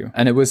and life view.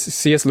 And it was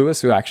C.S.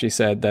 Lewis who actually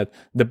said that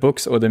the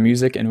books or the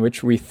music in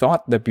which we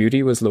thought the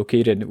beauty was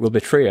located will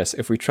betray us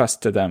if we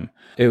trust to them.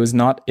 It was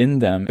not in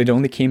them. It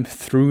only came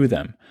through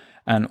them.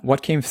 And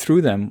what came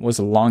through them was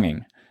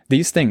longing.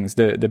 These things,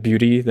 the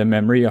beauty, the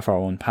memory of our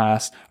own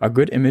past, are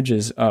good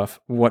images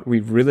of what we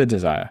really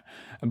desire.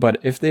 But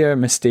if they are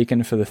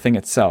mistaken for the thing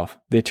itself,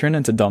 they turn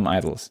into dumb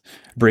idols,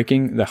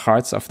 breaking the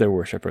hearts of their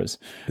worshippers.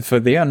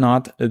 For they are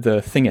not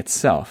the thing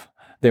itself.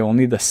 They're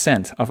only the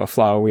scent of a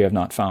flower we have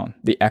not found,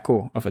 the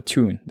echo of a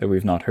tune that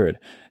we've not heard,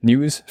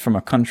 news from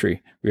a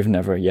country we've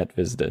never yet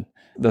visited.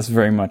 That's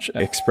very much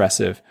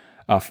expressive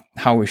of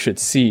how we should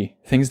see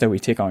things that we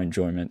take our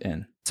enjoyment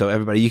in. So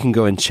everybody, you can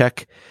go and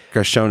check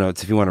our show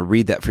notes if you want to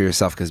read that for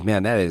yourself, because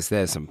man, that is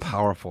some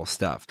powerful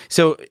stuff.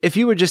 So if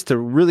you were just to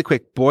really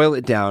quick boil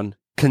it down,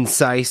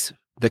 concise,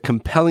 the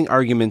compelling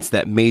arguments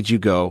that made you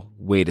go,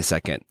 wait a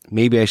second,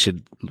 maybe I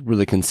should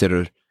really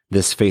consider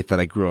this faith that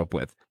I grew up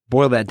with.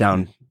 Boil that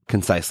down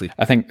concisely.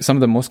 I think some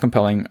of the most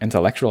compelling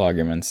intellectual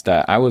arguments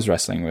that I was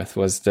wrestling with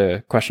was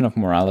the question of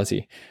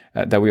morality,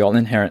 that we all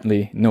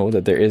inherently know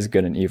that there is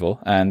good and evil,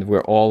 and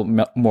we're all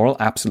moral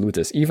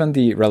absolutists. Even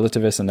the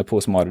relativists and the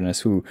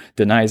postmodernists who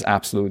denies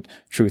absolute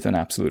truth and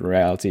absolute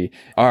reality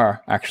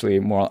are actually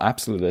moral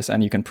absolutists,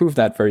 and you can prove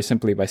that very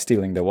simply by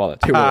stealing their wallet.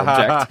 They will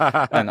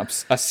object and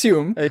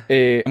assume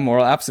a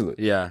moral absolute.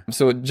 Yeah.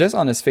 So just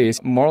on its face,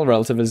 moral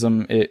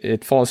relativism,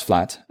 it falls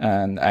flat,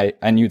 and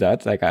I knew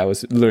that. Like, I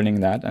was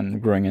learning that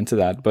and growing into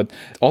that, but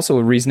also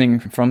reasoning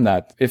from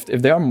that. If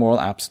there are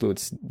moral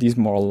absolutes, these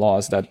moral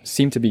laws that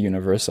seem to be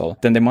universal,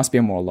 then there must be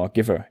a moral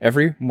lawgiver.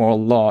 Every moral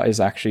law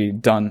is actually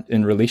done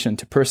in relation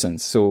to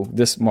persons. So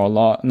this moral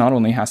law not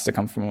only has to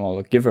come from a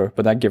moral giver,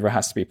 but that giver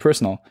has to be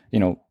personal.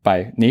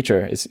 By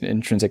nature, its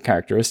intrinsic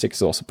characteristics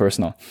is also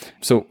personal.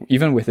 So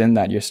even within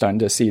that, you're starting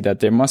to see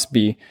that there must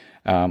be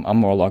a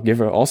moral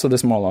lawgiver. Also,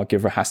 this moral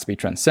lawgiver has to be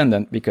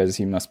transcendent because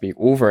he must be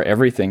over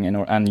everything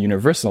and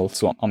universal,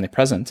 so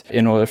omnipresent,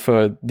 in order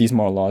for these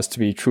moral laws to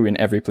be true in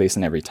every place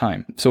and every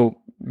time. So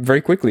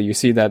very quickly you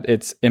see that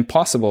it's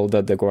impossible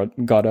that the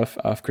God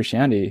of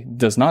Christianity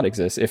does not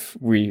exist. If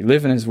we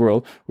live in his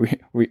world,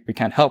 we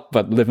can't help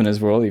but live in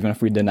his world, even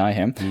if we deny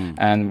him.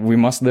 And we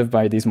must live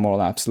by these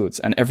moral absolutes.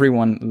 And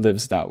everyone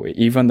lives that way,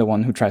 even the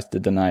one who tries to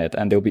deny it.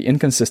 And they'll be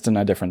inconsistent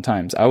at different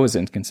times. I was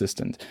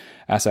inconsistent,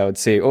 as I would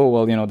say, oh,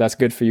 well, that's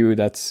good for you.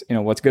 That's,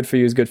 what's good for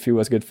you is good for you.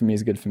 What's good for me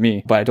is good for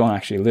me. But I don't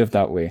actually live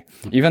that way.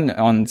 Even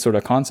on sort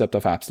of concept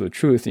of absolute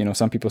truth,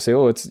 some people say,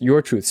 oh, it's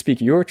your truth.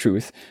 Speak your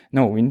truth.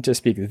 No, we need to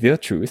speak the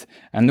truth.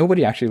 And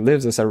nobody actually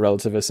lives as a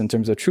relativist in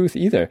terms of truth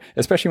either,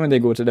 especially when they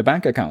go to the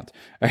bank account.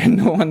 Right?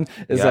 No one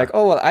is like,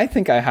 oh, well, I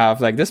think I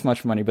have like this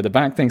much money, but the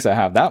bank thinks I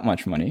have that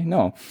much money.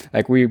 No,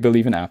 like we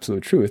believe in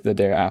absolute truth, that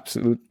there are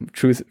absolute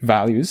truth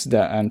values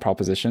and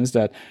propositions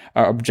that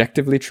are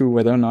objectively true,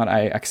 whether or not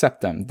I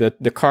accept them.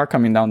 The car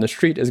coming down the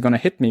street is going to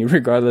hit me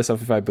regardless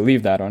of if I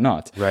believe that or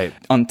not. Right.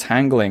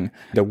 Untangling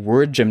the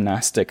word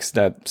gymnastics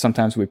that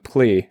sometimes we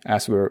play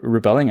as we're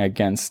rebelling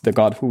against the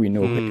God who we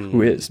know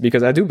who is.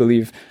 Because I do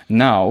believe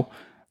now,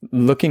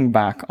 looking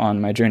back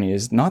on my journey,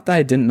 is not that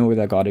I didn't know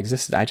that God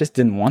existed. I just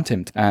didn't want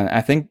him to. And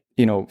I think,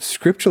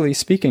 scripturally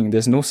speaking,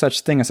 there's no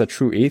such thing as a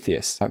true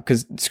atheist,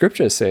 because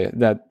scriptures say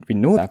that we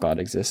know that God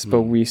exists,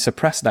 but we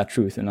suppress that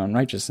truth in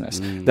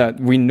unrighteousness. That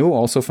we know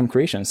also from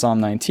creation, Psalm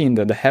 19,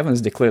 that the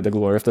heavens declare the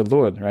glory of the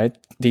Lord, right?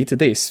 Day to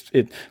day,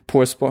 it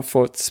pours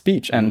forth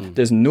speech, and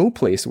there's no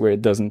place where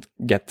it doesn't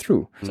get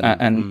through.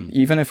 And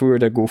even if we were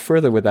to go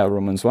further with that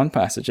Romans 1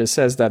 passage, it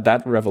says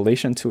that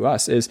revelation to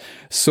us is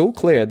so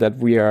clear that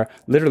we are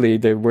literally,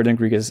 the word in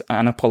Greek is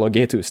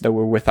anapologetus, that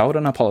we're without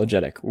an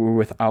apologetic, we're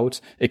without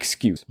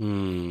excuse.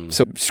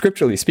 So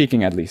scripturally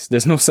speaking, at least,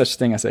 there's no such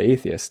thing as an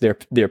atheist. There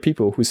are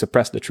people who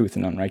suppress the truth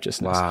in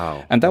unrighteousness.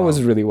 Wow. And that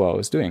was really what I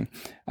was doing.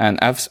 And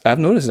I've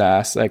noticed that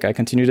as I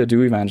continue to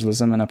do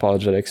evangelism and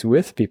apologetics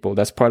with people.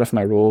 That's part of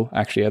my role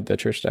actually at the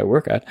church that I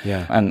work at.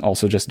 Yeah. And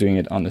also just doing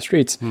it on the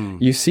streets.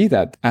 You see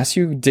that as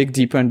you dig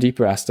deeper and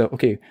deeper as to,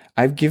 okay,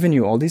 I've given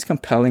you all these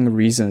compelling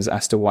reasons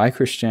as to why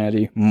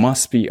Christianity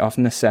must be of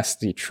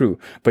necessity true,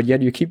 but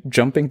yet you keep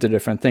jumping to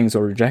different things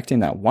or rejecting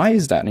that. Why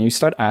is that? And you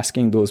start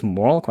asking those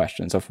moral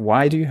questions of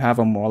why do you have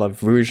a moral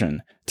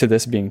aversion to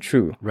this being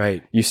true?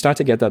 Right. You start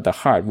to get at the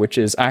heart, which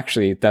is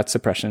actually that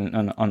suppression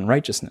and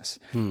unrighteousness.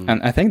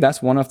 And I think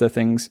that's one of the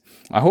things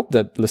I hope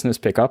that listeners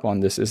pick up on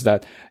this, is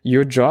that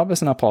your job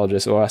as an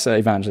apologist or as an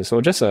evangelist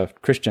or just a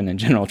Christian in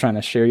general trying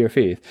to share your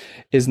faith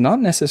is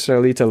not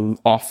necessarily to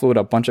offload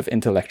a bunch of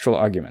intellectual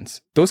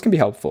arguments. Those can be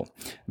helpful,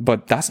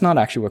 but that's not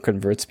actually what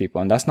converts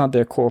people, and that's not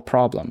their core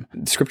problem.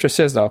 Scripture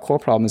says that our core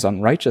problem is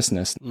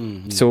unrighteousness.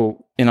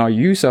 So in our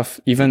use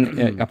of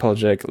even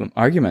apologetic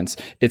arguments,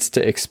 it's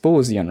to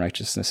expose the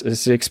unrighteousness.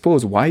 It's to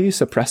expose, why are you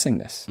suppressing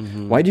this?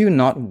 Why do you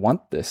not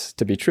want this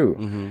to be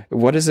true?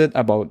 What is it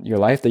about your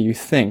life that you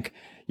think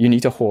you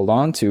need to hold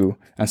on to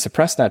and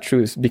suppress that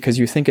truth because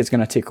you think it's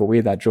going to take away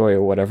that joy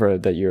or whatever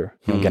that you're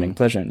getting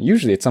pleasure in?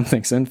 Usually it's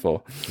something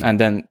sinful. And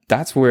then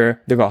that's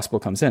where the gospel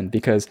comes in,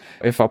 because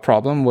if our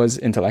problem was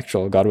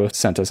intellectual, God would have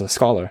sent us a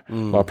scholar.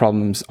 Our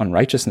problem's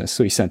unrighteousness,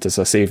 so he sent us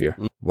a savior.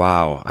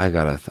 Wow, I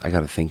gotta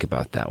think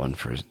about that one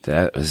first.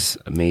 That was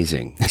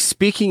amazing.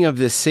 Speaking of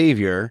this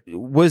savior,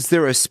 was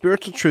there a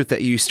spiritual truth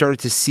that you started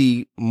to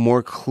see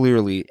more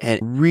clearly and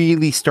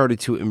really started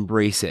to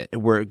embrace it,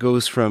 where it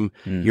goes from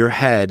your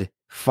head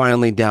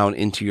finally down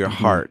into your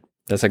heart?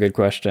 That's a good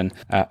question.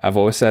 I've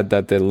always said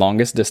that the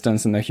longest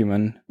distance in the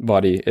human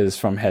body is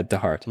from head to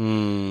heart.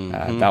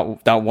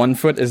 That 1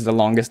 foot is the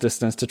longest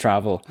distance to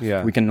travel.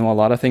 Yeah. We can know a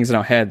lot of things in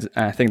our heads,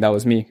 and I think that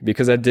was me,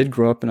 because I did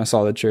grow up in a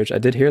solid church. I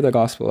did hear the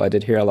gospel. I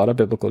did hear a lot of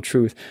biblical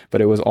truth, but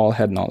it was all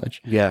head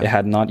knowledge. Yeah. It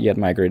had not yet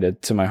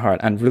migrated to my heart.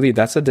 And really,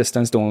 that's a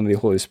distance that only the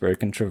Holy Spirit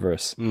can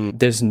traverse.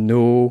 There's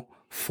no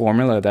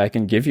formula that I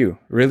can give you,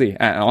 really.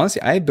 And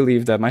honestly, I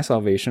believe that my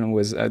salvation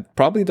was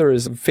probably there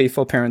is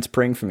faithful parents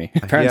praying for me.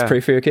 Parents, pray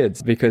for your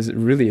kids, because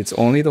really it's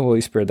only the Holy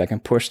Spirit that can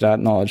push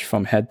that knowledge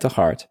from head to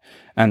heart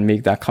and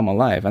make that come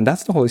alive. And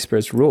that's the Holy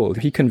Spirit's role.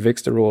 He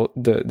convicts the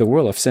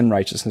world of sin,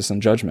 righteousness,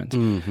 and judgment.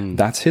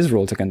 That's his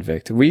role to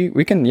convict. We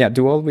can,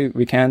 do all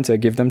we can to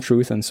give them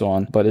truth and so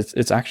on, but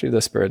it's actually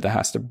the Spirit that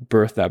has to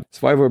birth that.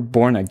 That's why we're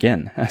born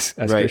again as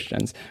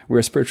Christians.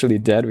 We're spiritually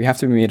dead. We have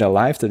to be made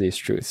alive to these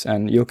truths,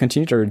 and you'll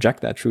continue to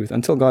reject that truth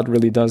until God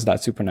really does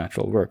that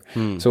supernatural work.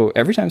 So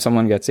every time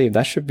someone gets saved,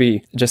 that should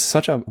be just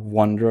such a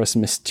wondrous,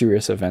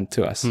 mysterious event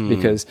to us,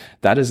 because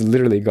that is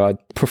literally God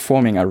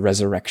performing a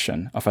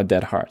resurrection of a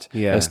dead heart.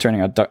 As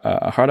turning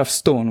a heart of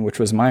stone, which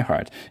was my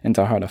heart,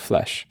 into a heart of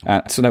flesh,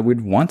 so that we'd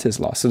want his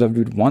law, so that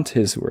we'd want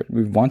his word,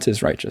 we'd want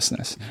his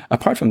righteousness.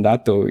 Apart from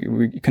that, though,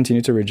 we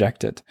continue to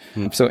reject it.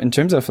 So in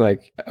terms of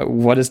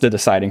what is the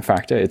deciding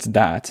factor, it's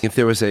that. If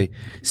there was a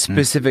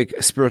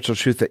specific spiritual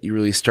truth that you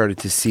really started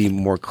to see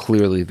more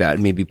clearly that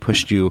maybe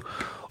pushed you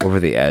over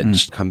the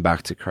edge, come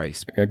back to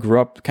Christ. I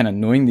grew up kind of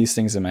knowing these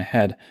things in my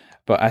head,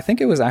 but I think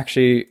it was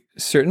actually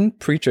certain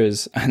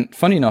preachers, and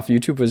funny enough,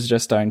 YouTube was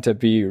just starting to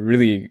be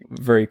really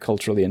very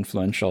culturally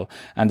influential.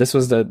 And this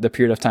was the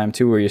period of time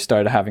too where you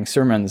started having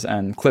sermons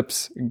and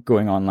clips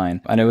going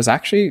online. And it was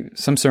actually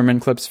some sermon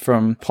clips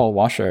from Paul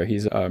Washer.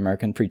 He's an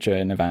American preacher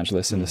and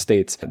evangelist in the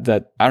States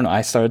that, I don't know,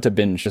 I started to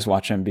binge just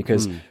watch him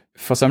because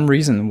for some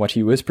reason, what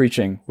he was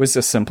preaching was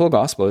a simple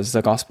gospel. It's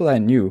the gospel I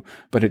knew,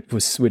 but it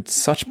was with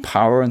such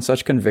power and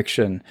such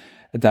conviction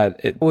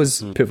that it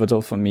was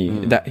pivotal for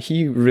me, that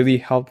he really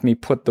helped me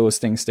put those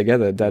things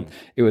together, that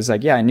it was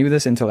like, yeah, I knew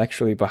this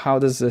intellectually, but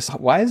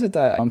why is it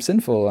that I'm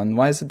sinful? And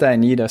why is it that I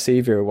need a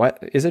savior?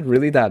 What is it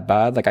really that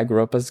bad? Like I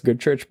grew up as a good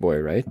church boy,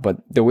 right?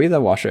 But the way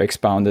that Washer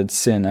expounded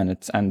sin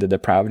and the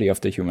depravity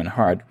of the human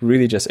heart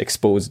really just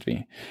exposed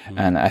me.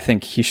 And I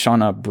think he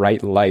shone a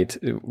bright light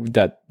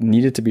that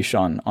needed to be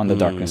shone on the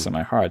darkness of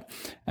my heart.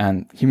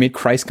 And he made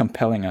Christ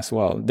compelling as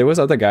well. There was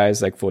other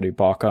guys like Vodi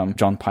Bakum,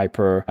 John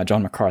Piper,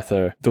 John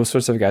MacArthur, those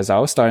sorts of guys. I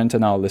was starting to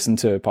now listen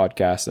to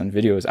podcasts and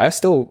videos. I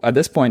still, at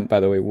this point, by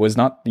the way, was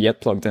not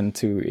yet plugged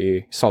into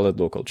a solid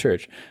local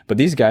church. But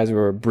these guys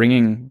were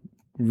bringing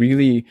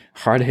really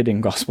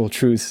hard-hitting gospel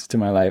truths to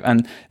my life.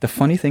 And the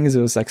funny thing is,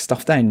 it was like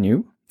stuff that I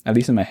knew, at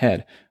least in my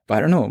head. But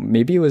I don't know,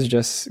 maybe it was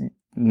just...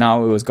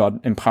 Now it was God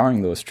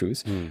empowering those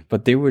truths,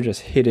 but they were just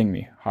hitting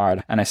me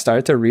hard. And I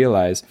started to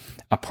realize,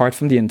 apart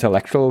from the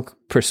intellectual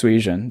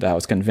persuasion that I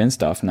was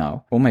convinced of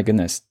now, oh my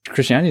goodness,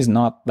 Christianity is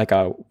not like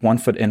a 1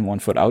 foot in, 1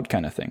 foot out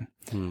kind of thing.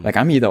 Like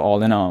I'm either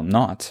all in or I'm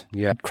not.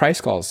 Yeah.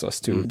 Christ calls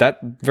us to. That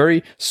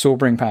very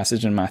sobering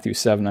passage in Matthew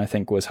 7, I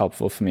think, was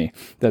helpful for me.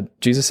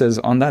 That Jesus says,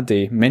 on that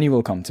day, many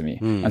will come to me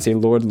and say,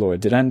 Lord,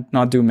 Lord, did I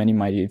not do many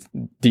mighty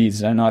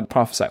deeds? Did I not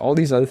prophesy? All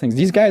these other things.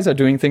 These guys are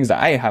doing things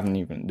that I haven't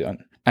even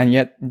done. And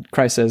yet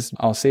Christ says,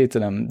 I'll say to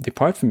them,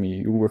 depart from me,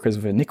 you workers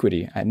of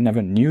iniquity. I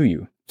never knew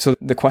you. So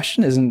the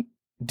question isn't,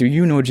 do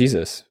you know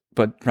Jesus?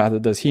 But rather,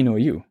 does he know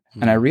you?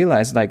 And I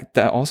realized like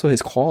that also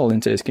his call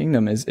into his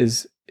kingdom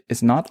is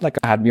not like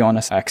a add me on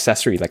as an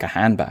accessory, like a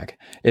handbag.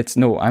 It's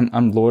no,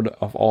 I'm Lord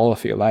of all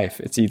of your life.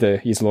 It's either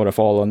he's Lord of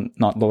all or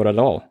not Lord at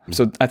all.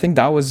 So I think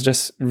that was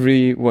just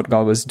really what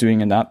God was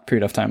doing in that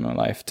period of time in my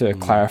life to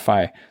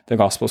clarify the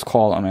gospel's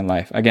call on my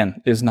life.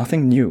 Again, it's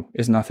nothing new.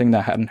 It's nothing that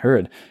I hadn't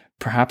heard.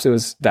 Perhaps it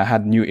was that I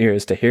had new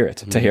ears to hear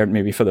it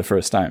maybe for the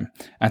first time,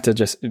 and to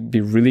just be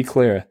really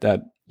clear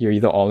that you're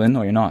either all in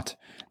or you're not.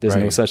 There's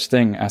no such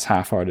thing as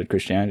half-hearted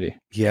Christianity.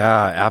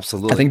 Yeah,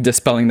 absolutely. I think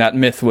dispelling that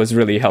myth was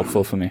really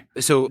helpful for me.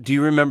 So do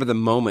you remember the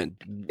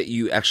moment that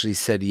you actually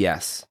said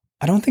yes?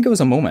 I don't think it was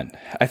a moment.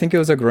 I think it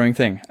was a growing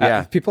thing.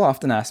 Yeah. People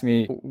often ask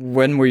me,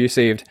 when were you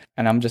saved?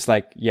 And I'm just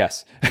like,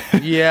 yes.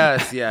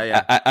 Yes,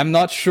 yeah. I'm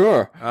not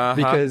sure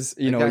because,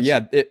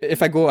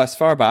 if I go as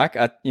far back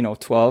at,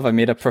 12, I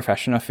made a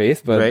profession of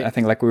faith. But I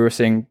think like we were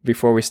saying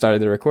before we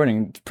started the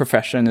recording,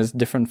 profession is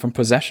different from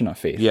possession of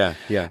faith. Yeah.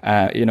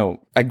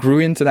 I grew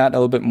into that a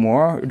little bit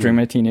more during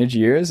my teenage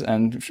years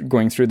and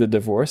going through the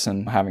divorce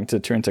and having to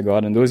turn to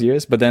God in those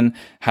years, but then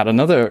had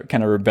another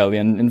kind of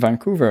rebellion in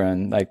Vancouver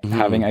and like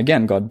having,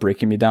 again, God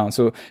breaking me down.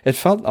 So it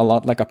felt a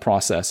lot like a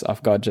process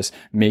of God just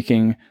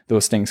making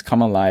those things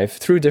come alive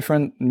through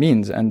different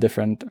means and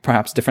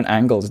perhaps different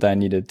angles that I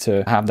needed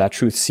to have that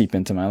truth seep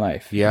into my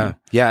life. Yeah.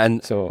 Yeah.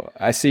 And so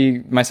I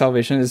see my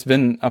salvation has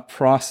been a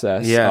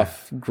process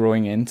of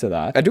growing into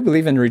that. I do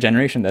believe in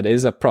regeneration. That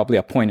is probably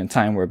a point in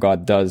time where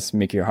God does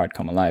make your heart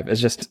come alive. It's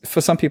just,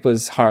 for some people,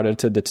 it's harder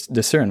to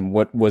discern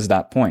what was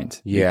that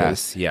point.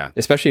 Yes. Because,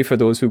 especially for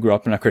those who grew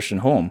up in a Christian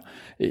home,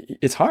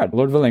 it's hard.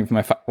 Lord willing,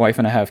 my wife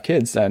and I have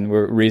kids and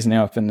we're raising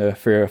them up in the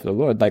fear of the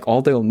Lord. Like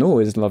all they'll know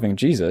is loving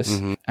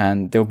Jesus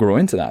and they'll grow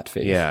into that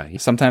faith. Yeah.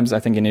 Sometimes I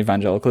think in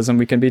evangelicalism,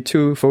 we can be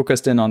too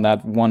focused in on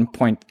that one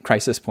point,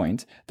 crisis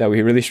point, that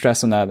we really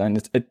stress on that.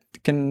 And it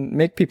can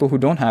make people who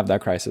don't have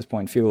that crisis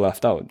point feel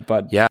left out.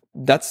 But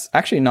that's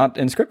actually not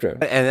in scripture.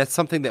 And that's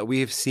something that we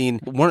have seen.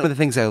 One of the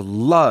things I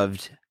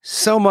loved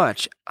so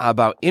much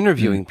about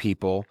interviewing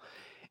people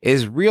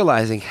is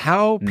realizing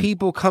how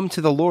people come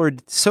to the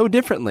Lord so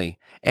differently.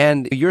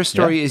 And your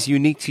story is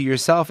unique to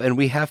yourself. And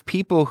we have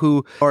people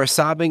who are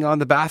sobbing on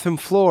the bathroom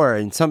floor,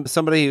 and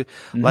somebody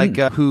like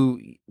who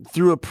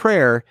through a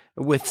prayer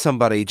with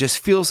somebody just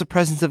feels the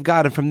presence of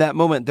God. And from that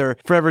moment, they're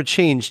forever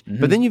changed.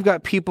 But then you've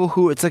got people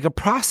who it's like a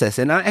process.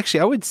 And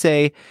I would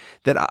say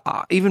that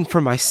even for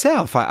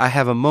myself, I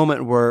have a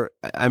moment where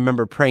I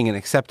remember praying and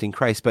accepting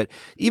Christ, but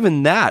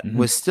even that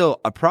was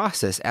still a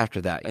process after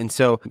that. And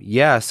so,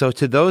 so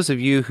to those of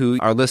you who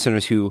are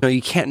listeners who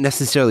you can't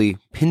necessarily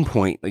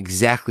pinpoint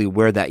exactly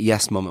where that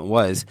yes moment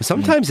was,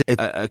 sometimes it's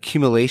an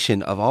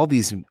accumulation of all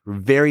these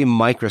very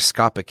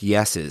microscopic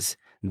yeses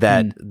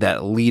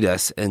that lead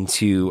us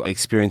into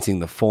experiencing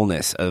the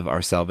fullness of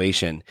our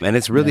salvation. And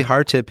it's really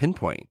hard to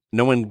pinpoint.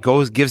 No one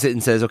gives it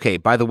and says, okay,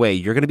 by the way,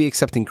 you're going to be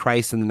accepting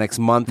Christ in the next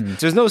month.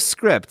 There's no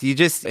script. It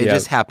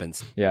just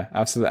happens. Yeah,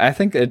 absolutely. I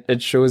think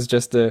it shows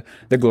just the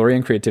glory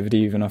and creativity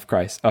even of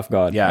Christ, of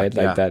God, right?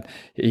 Like that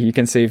he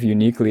can save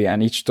uniquely,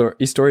 and each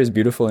story is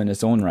beautiful in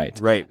its own right.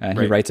 Right. And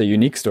he writes a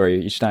unique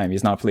story each time.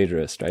 He's not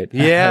plagiarist, right?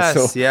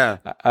 Yes,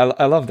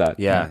 I love that.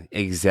 Yeah,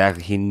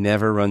 exactly. He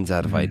never runs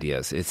out of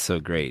ideas. It's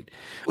so great.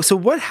 So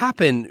what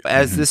happened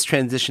as this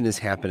transition is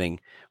happening?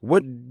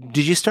 What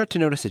did you start to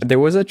notice? There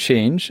was a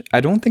change.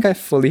 I don't think I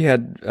fully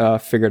had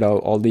figured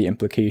out all the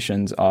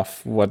implications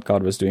of what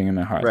God was doing in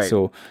my heart. Right.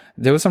 So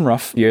there was some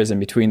rough years in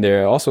between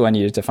there. Also, I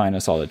needed to find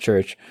a solid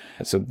church.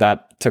 So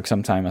that took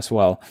some time as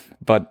well.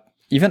 But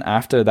even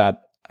after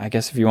that, I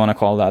guess if you want to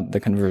call that the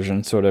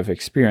conversion sort of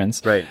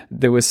experience, right,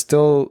 there was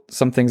still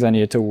some things I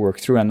needed to work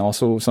through, and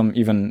also some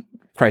even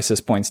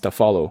crisis points to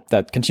follow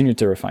that continued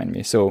to refine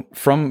me. So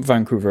from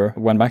Vancouver,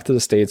 went back to the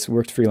States,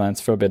 worked freelance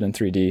for a bit in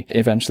 3D,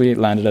 eventually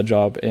landed a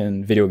job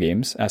in video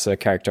games as a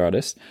character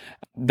artist.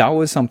 That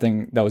was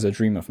something that was a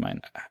dream of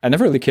mine. I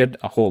never really cared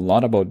a whole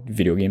lot about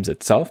video games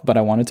itself, but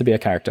I wanted to be a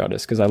character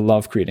artist because I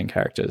love creating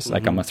characters.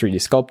 Like I'm a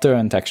 3D sculptor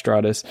and texture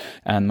artist.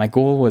 And my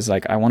goal was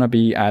like, I want to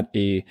be at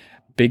a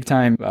big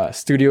time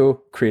studio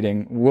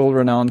creating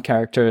world-renowned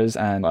characters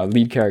and a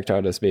lead character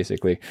artist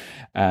basically.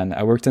 And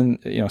I worked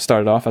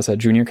started off as a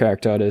junior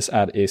character artist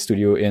at a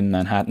studio in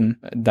Manhattan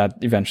that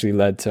eventually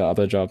led to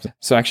other jobs.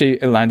 So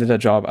actually I landed a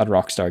job at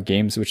Rockstar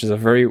Games, which is a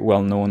very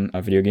well-known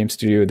video game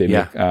studio. They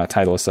make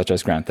titles such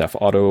as Grand Theft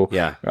Auto,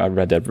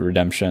 Red Dead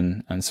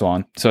Redemption, and so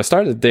on. So I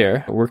started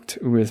there, worked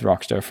with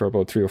Rockstar for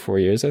about 3 or 4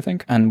 years, I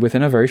think. And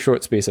within a very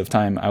short space of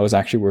time, I was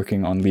actually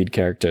working on lead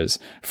characters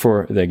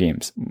for their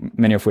games,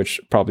 many of which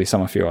probably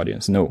some of your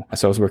audience know.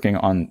 So I was working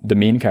on the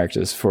main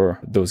characters for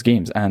those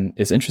games. And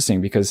it's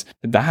interesting because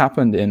that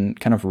happened in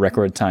kind of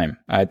record time.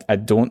 I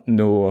don't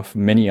know of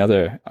many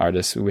other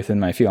artists within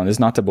my field, and it's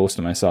not to boast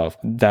of myself,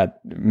 that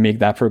make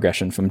that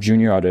progression from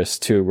junior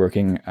artist to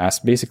working as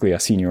basically a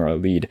senior or a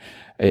lead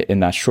in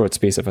that short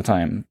space of a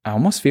time. I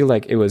almost feel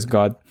like it was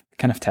God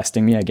kind of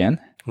testing me again.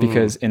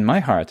 Because in my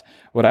heart,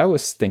 what I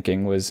was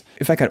thinking was,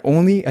 if I could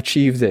only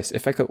achieve this,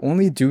 if I could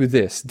only do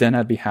this, then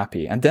I'd be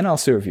happy. And then I'll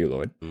serve you,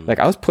 Lord. Like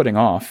I was putting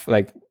off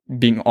like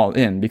being all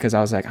in because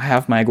I was like, I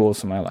have my goals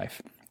for my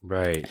life.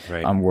 Right.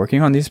 I'm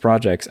working on these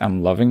projects.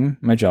 I'm loving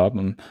my job.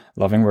 I'm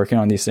loving working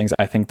on these things.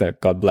 I think that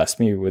God blessed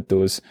me with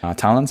those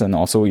talents and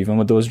also even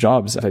with those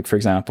jobs. Like, for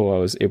example, I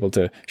was able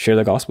to share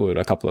the gospel with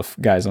a couple of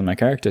guys on my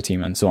character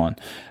team and so on.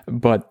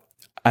 But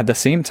at the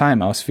same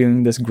time, I was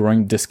feeling this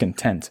growing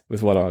discontent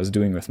with what I was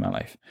doing with my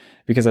life.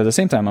 Because at the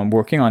same time, I'm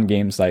working on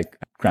games like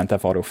Grand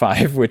Theft Auto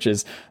 5, which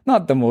is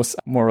not the most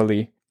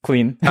morally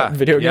clean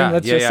video game,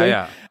 let's just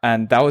say.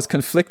 And that was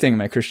conflicting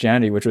my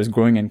Christianity, which was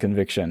growing in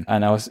conviction.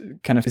 And I was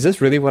kind of, is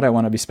this really what I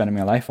want to be spending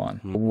my life on?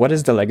 What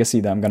is the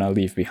legacy that I'm going to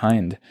leave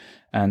behind?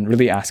 And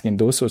really asking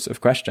those sorts of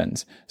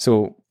questions.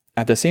 So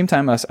at the same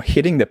time, I was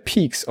hitting the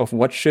peaks of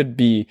what should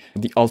be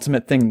the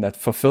ultimate thing that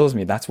fulfills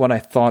me. That's what I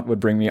thought would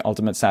bring me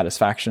ultimate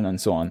satisfaction and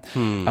so on.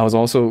 I was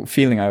also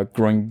feeling a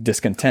growing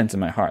discontent in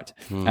my heart.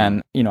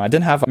 And, I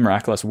didn't have a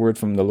miraculous word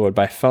from the Lord,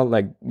 but I felt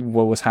like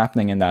what was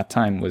happening in that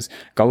time was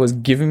God was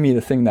giving me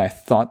the thing that I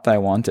thought that I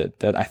wanted,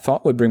 that I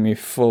thought would bring me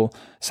full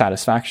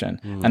satisfaction.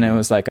 And it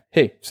was like,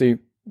 hey, so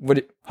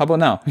how about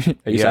now?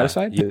 Are you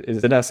satisfied?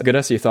 Is it as good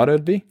as you thought it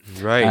would be?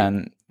 Right.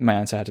 And my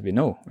answer had to be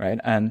no, right?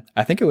 And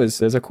I think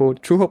there's a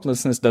quote, true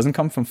hopelessness doesn't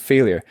come from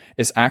failure.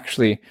 It's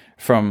actually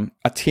from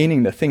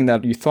attaining the thing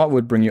that you thought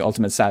would bring you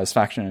ultimate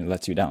satisfaction and it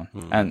lets you down.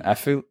 And I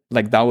feel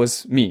like that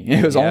was me.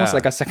 It was almost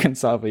like a second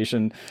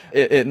salvation.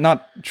 It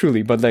not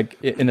truly, but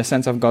like in a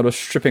sense of God was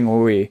stripping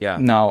away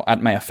now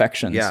at my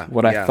affections,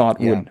 what I thought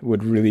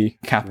would really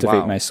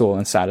captivate my soul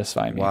and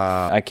satisfy me.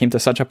 I came to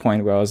such a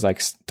point where I was like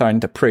starting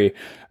to pray,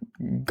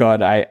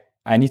 God,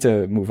 I need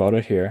to move out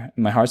of here.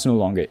 My heart's no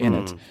longer in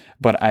it,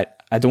 but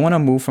I don't want to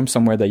move from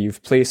somewhere that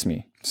you've placed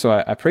me. So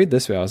I prayed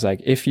this way. I was like,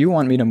 if you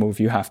want me to move,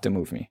 you have to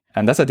move me.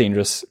 And that's a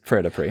dangerous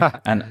prayer to pray.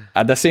 And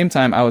at the same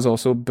time, I was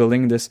also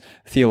building this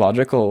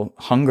theological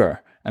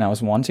hunger. And I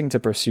was wanting to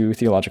pursue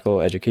theological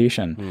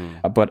education.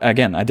 But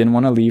again, I didn't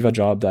want to leave a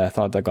job that I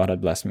thought that God had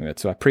blessed me with.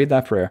 So I prayed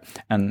that prayer.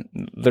 And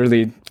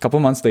literally a couple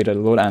months later, the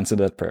Lord answered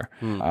that prayer.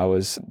 I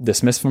was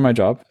dismissed from my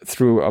job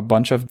through a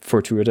bunch of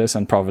fortuitous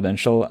and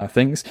providential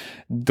things.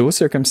 Those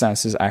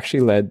circumstances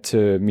actually led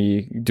to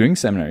me doing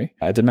seminary.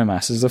 I did my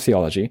master's of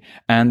theology.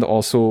 And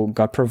also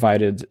God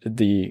provided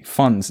the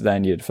funds that I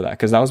needed for that.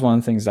 Because that was one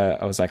of the things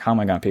that I was like, how am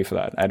I going to pay for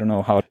that? I don't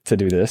know how to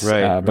do this.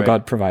 But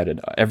God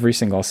provided every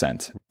single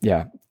cent.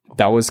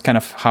 That was kind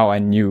of how I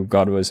knew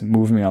God was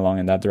moving me along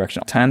in that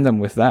direction. Tandem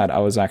with that, I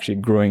was actually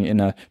growing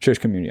in a church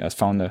community. I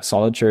found a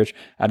solid church,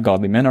 had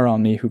godly men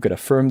around me who could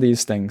affirm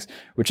these things,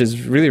 which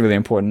is really, really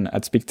important.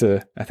 I'd speak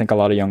to, I think, a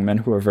lot of young men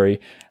who are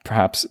very,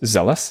 perhaps,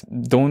 zealous.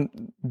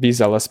 Don't be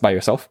zealous by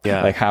yourself.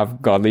 Like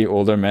have godly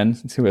older men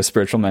who are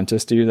spiritual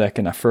mentors to you that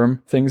can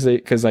affirm things.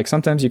 Because like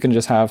sometimes you can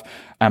just have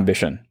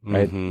ambition,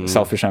 right?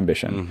 Selfish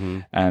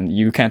ambition. And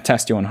you can't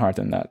test your own heart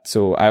in that.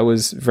 So I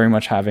was very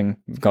much having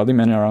godly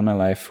men around my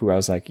life who I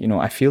was like,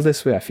 I feel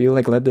this way. I feel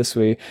like led this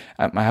way.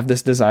 I have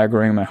this desire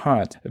growing in my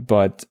heart,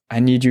 but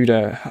I need you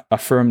to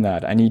affirm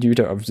that. I need you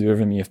to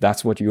observe in me if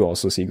that's what you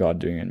also see God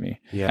doing in me.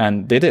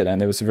 And they did.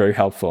 And it was very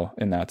helpful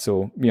in that.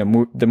 So,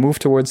 the move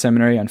towards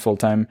seminary and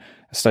full-time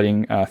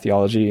studying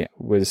theology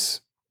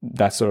was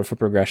that sort of a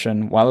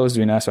progression while I was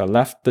doing that. So I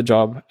left the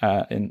job,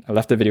 I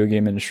left the video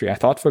game industry, I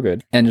thought for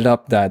good. Ended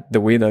up that the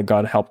way that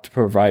God helped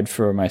provide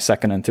for my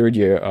second and third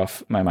year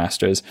of my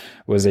master's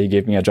was that he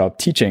gave me a job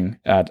teaching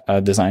at a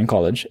design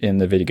college in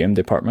the video game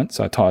department.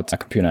 So I taught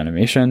computer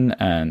animation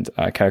and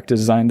character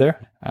design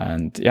there.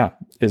 And yeah,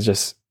 it's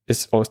just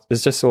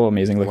so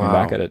amazing looking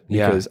back at it,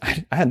 because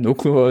I had no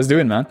clue what I was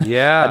doing, man.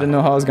 Yeah. I didn't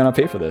know how I was going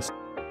to pay for this.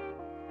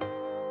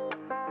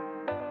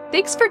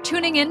 Thanks for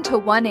tuning in to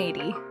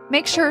 180.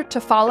 Make sure to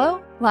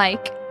follow,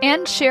 like,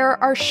 and share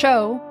our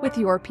show with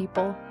your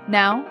people.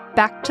 Now,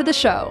 back to the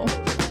show.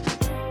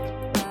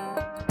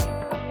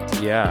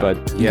 Yeah. But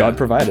God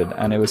provided.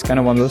 And it was kind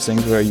of one of those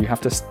things where you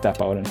have to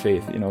step out in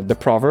faith. You know, the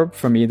proverb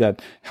for me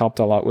that helped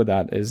a lot with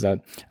that is that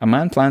a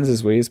man plans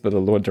his ways, but the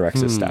Lord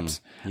directs his steps.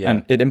 Yeah.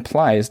 And it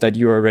implies that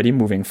you're already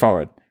moving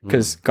forward,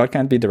 because God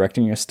can't be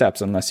directing your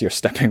steps unless you're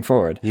stepping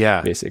forward.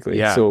 Yeah. Basically.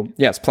 Yeah. So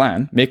yes,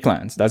 make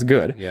plans. That's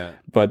good. Yeah.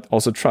 But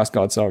also trust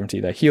God's sovereignty,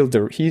 that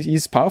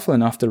he's powerful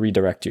enough to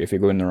redirect you if you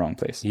go in the wrong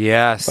place.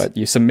 Yes. But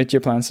you submit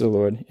your plans to the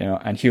Lord, you know,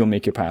 and he'll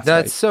make your path.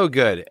 That's so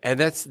good. And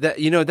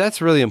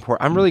that's really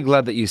important. I'm really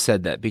glad that you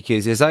said that,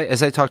 because as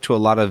I talk to a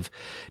lot of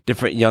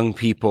different young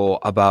people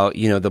about,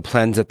 you know, the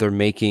plans that they're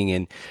making,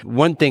 and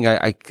one thing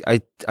I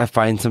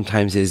find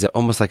sometimes is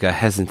almost like a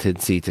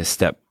hesitancy to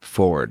step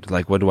forward.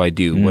 Like, what do I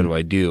do? What do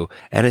I do?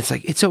 And it's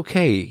like, it's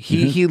okay.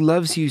 He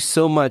loves you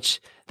so much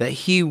that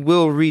he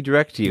will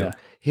redirect you. Yeah.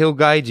 He'll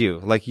guide you.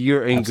 Like,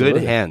 you're in good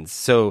hands.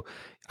 So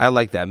I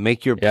like that.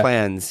 Make your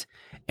plans,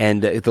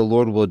 and the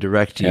Lord will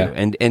direct you,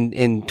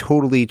 and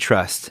totally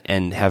trust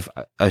and have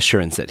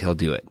assurance that he'll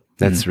do it.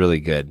 That's really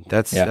good.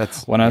 That's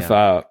one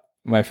of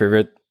my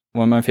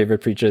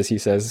favorite preachers. He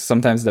says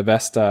sometimes the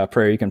best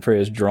prayer you can pray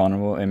is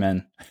Geronimo,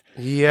 amen.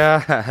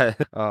 Yeah.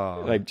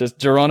 Like, just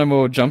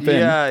Geronimo, jump in.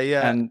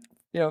 Yeah. And,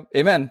 you know,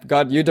 amen.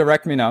 God, you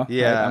direct me now.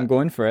 Yeah. Right? I'm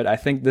going for it. I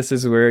think this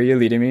is where you're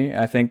leading me.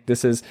 I think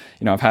this is,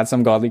 you know, I've had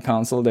some godly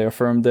counsel. They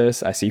affirmed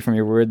this. I see from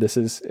your word, this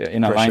is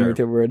in line with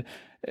your word.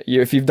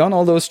 If you've done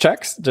all those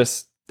checks,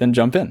 then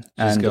jump in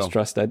and just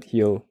trust that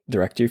he'll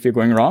direct you if you're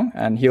going wrong,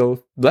 and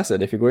he'll bless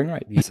it if you're going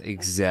right. Yes,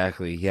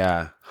 exactly.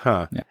 Yeah.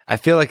 Huh. Yeah. I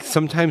feel like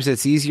sometimes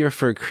it's easier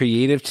for a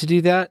creative to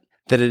do that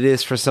than it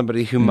is for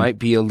somebody who might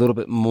be a little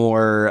bit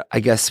more, I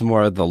guess,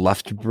 more of the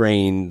left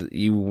brain.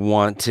 You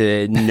want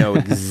to know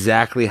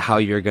exactly how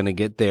you're going to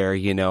get there,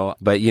 you know.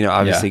 But, you know,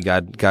 obviously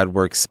God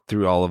works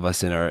through all of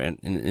us in our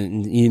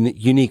in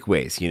unique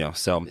ways, you know.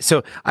 So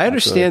I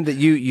understand that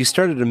you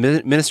started a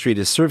ministry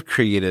to serve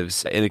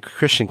creatives in a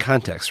Christian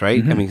context,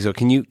 right? I mean, so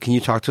can you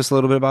talk to us a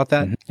little bit about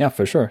that? Yeah,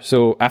 for sure.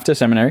 So after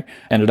seminary,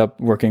 I ended up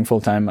working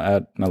full time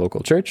at my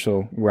local church,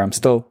 so where I'm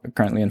still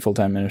currently in full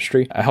time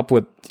ministry. I help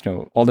with, you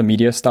know, all the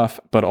media stuff,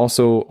 but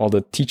also all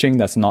the teaching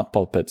that's not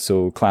pulpit.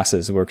 So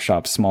classes,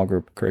 workshops, small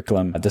group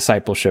curriculum,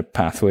 discipleship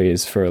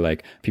pathways for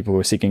like people who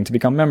are seeking to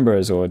become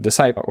members or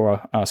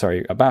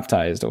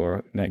baptized,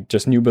 or like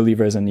just new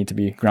believers and need to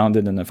be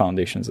grounded in the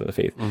foundations of the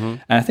faith.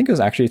 And I think it was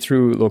actually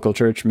through local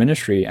church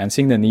ministry and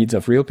seeing the needs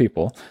of real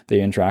people that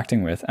you're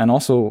interacting with. And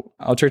also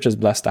our church is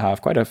blessed to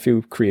have quite a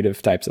few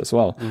creative types as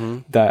well,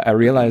 that I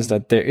realized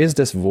that there is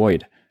this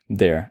void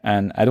there.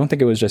 And I don't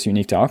think it was just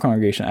unique to our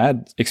congregation. I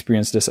had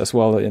experienced this as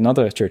well in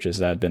other churches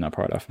that I'd been a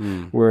part of,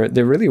 where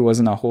there really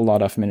wasn't a whole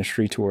lot of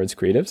ministry towards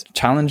creatives,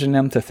 challenging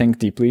them to think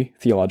deeply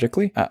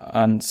theologically.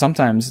 And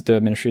sometimes the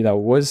ministry that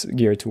was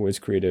geared towards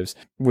creatives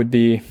would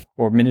be,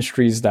 or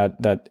ministries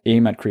that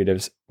aim at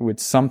creatives would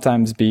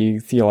sometimes be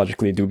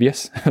theologically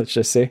dubious, let's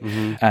just say.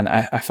 And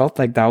I felt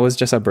like that was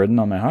just a burden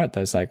on my heart.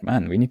 I was like,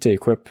 man, we need to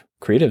equip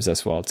creatives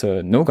as well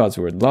to know God's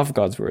word, love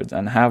God's word,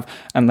 and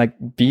like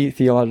be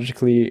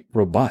theologically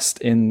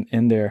robust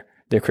in their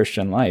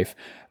Christian life,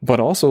 but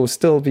also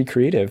still be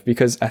creative.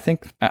 Because I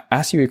think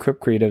as you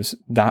equip creatives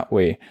that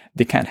way,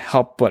 they can't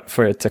help but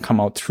for it to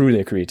come out through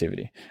their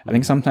creativity. I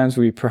think sometimes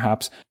we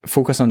perhaps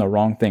focus on the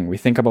wrong thing. We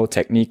think about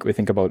technique. We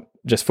think about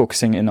just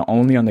focusing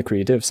only on the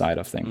creative side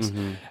of things.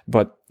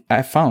 But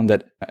I found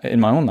that in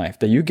my own life,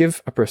 that you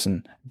give a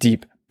person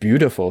deep,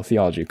 beautiful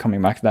theology, coming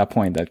back to that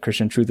point that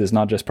Christian truth is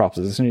not just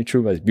propositionally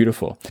true, but it's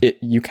beautiful.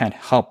 You can't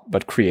help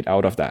but create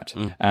out of that.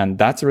 And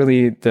that's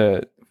really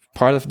the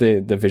part of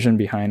the vision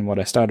behind what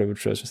I started,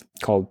 which was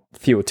called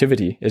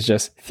Theotivity, is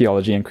just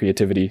theology and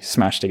creativity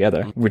smashed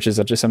together, which is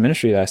just a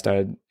ministry that I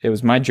started. It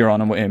was my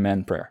Geronimo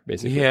Amen prayer,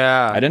 basically.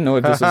 Yeah. I didn't know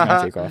if this was going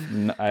to take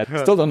off.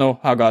 I still don't know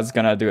how God's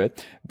going to do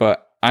it,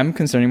 but I'm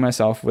concerning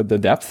myself with the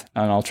depth,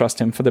 and I'll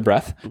trust him for the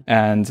breadth.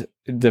 And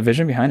the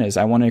vision behind it is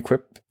I want to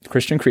equip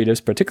Christian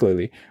creatives,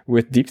 particularly,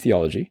 with deep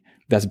theology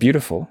that's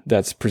beautiful,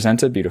 that's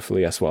presented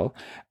beautifully as well.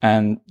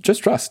 And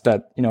just trust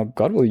that, you know,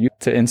 God will use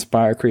to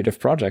inspire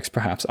creative projects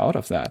perhaps out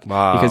of that.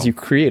 Wow. Because you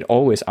create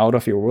always out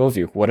of your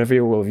worldview, whatever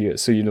your worldview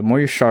is. So the more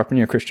you sharpen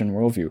your Christian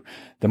worldview,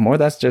 the more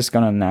that's just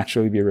going to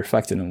naturally be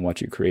reflected in what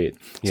you create.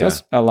 So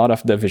that's a lot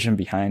of the vision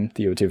behind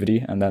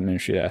Theotivity and that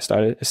ministry that I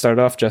started. It started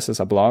off just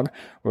as a blog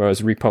where I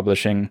was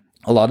republishing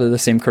a lot of the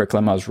same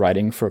curriculum I was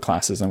writing for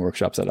classes and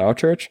workshops at our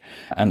church,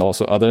 and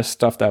also other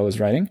stuff that I was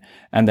writing.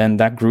 And then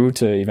that grew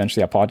to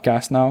eventually a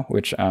podcast now,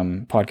 which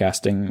I'm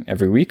podcasting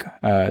every week.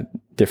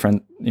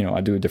 Different,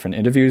 I do different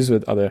interviews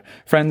with other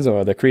friends or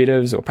other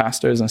creatives or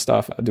pastors and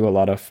stuff. I do a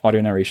lot of audio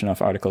narration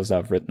of articles that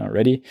I've written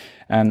already.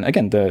 And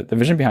again, the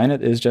vision behind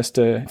it is just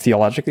to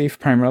theologically,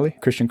 primarily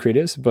Christian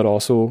creatives, but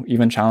also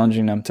even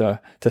challenging them to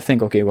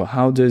think, okay, well,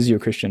 how does your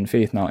Christian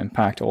faith now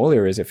impact all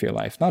areas of your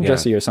life? Not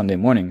just your Sunday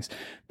mornings,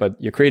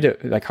 but your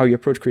creative, like how you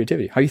approach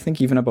creativity, how you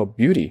think even about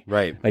beauty.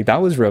 Right. Like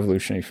that was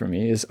revolutionary for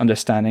me, is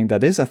understanding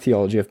that there's a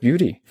theology of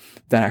beauty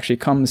that actually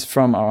comes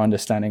from our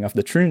understanding of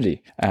the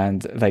Trinity.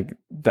 And like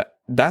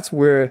that's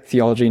where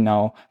theology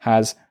now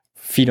has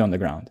feet on the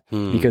ground.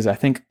 Because I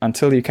think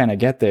until you kind of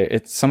get there,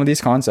 it's some of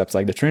these concepts,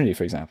 like the Trinity,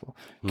 for example,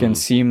 can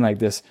seem like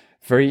this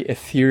very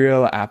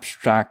ethereal,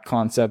 abstract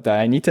concept that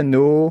I need to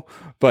know,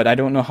 but I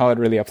don't know how it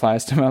really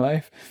applies to my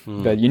life.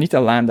 But you need to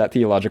land that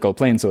theological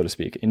plane, so to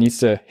speak. It needs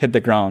to hit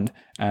the ground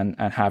and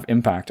have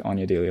impact on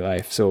your daily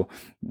life. So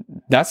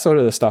that's sort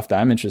of the stuff that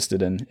I'm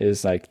interested in,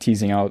 is like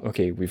teasing out,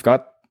 okay, we've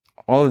got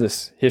all of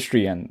this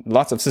history and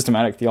lots of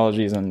systematic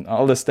theologies and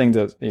all this thing,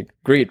 that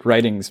great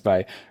writings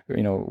by,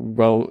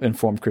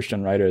 well-informed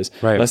Christian writers.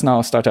 Right. Let's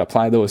now start to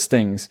apply those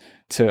things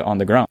to on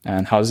the ground,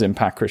 and how does it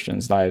impact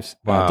Christians' lives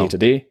day to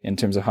day in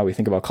terms of how we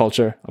think about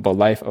culture, about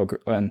life,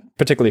 and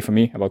particularly for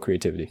me, about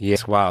creativity.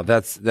 Yes. Wow.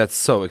 That's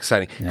so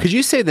exciting. Yeah. Could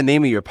you say the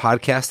name of your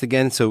podcast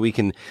again, so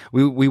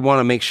we want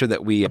to make sure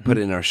that we put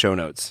it in our show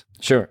notes?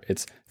 Sure.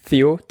 It's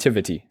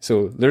Theotivity.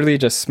 So literally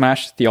just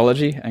smash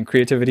theology and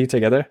creativity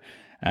together.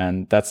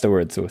 And that's the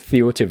word. So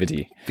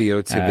Theotivity.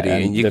 Theotivity.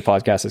 And the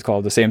podcast is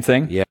called the same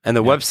thing. Yeah. And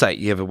the website,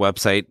 you have a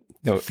website,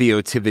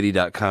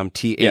 theotivity.com,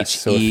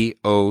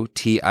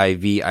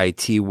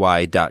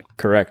 TheoTivity.com.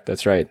 Correct.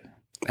 That's right.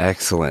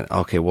 Excellent.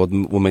 Okay. We'll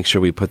make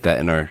sure we put that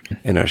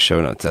in our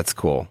show notes. That's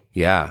cool.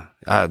 Yeah.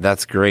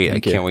 That's great.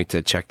 I can't wait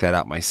to check that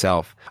out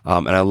myself.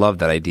 And I love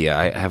that idea.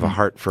 I have a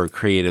heart for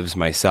creatives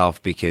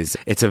myself, because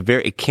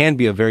it can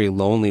be a very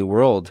lonely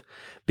world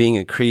being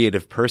a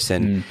creative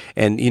person.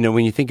 And,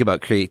 when you think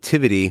about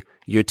creativity,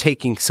 you're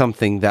taking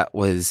something that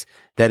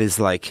is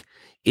like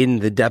in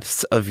the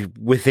depths of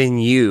within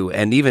you,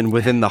 and even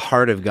within the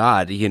heart of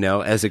God,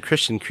 as a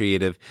Christian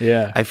creative.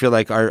 Yeah. I feel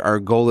like our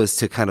goal is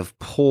to kind of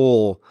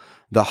pull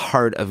the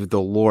heart of the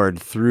Lord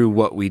through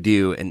what we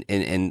do,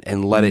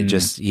 and let it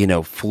just,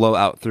 flow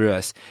out through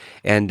us.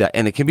 And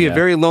it can be a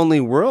very lonely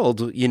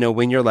world,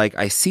 when you're like,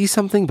 I see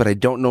something, but I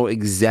don't know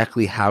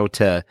exactly how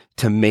to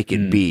make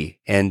it be.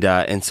 And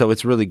so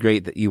it's really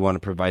great that you want to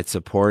provide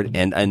support,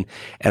 and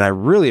I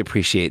really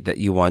appreciate that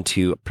you want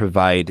to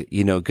provide,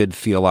 good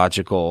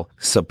theological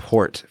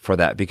support for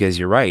that, because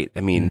you're right. I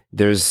mean,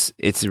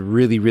 it's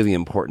really, really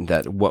important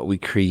that what we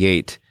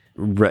create,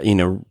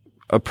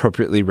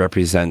 appropriately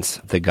represents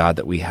the God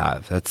that we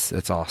have.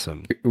 That's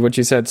awesome. What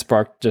you said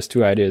sparked just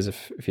two ideas,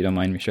 if you don't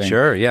mind me sharing.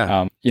 Sure,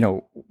 yeah.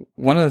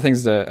 One of the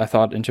things that I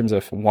thought in terms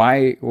of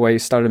why you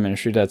started a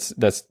ministry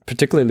that's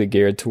particularly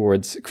geared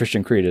towards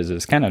Christian creators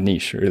is kind of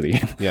niche,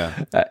 really.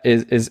 Yeah.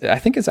 is I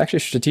think it's actually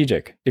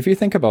strategic. If you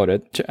think about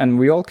it, and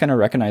we all kind of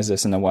recognize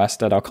this in the West,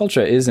 that our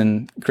culture is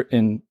in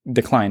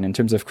decline in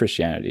terms of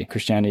Christianity.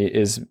 Christianity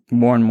is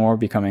more and more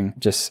becoming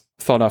just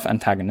thought of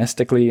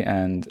antagonistically,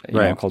 and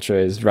culture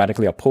is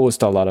radically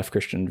opposed to a lot of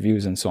Christian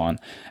views and so on.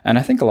 And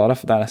I think a lot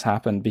of that has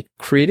happened.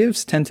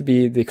 Creatives tend to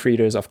be the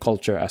creators of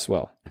culture as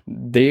well.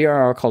 They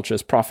are our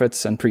culture's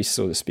prophets and priests,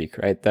 so to speak,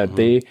 right? That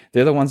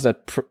they're the ones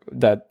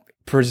that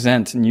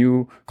present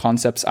new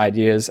concepts,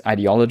 ideas,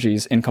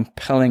 ideologies in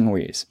compelling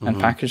ways, and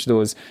package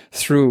those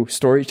through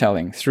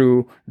storytelling,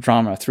 through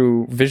drama,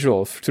 through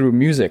visual, through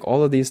music.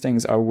 All of these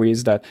things are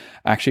ways that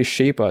actually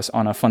shape us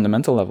on a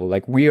fundamental level.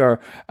 Like, we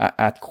are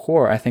at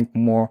core, I think,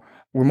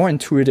 we're more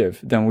intuitive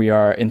than we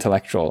are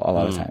intellectual a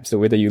lot of times, the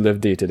way that you live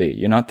day to day.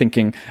 You're not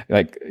thinking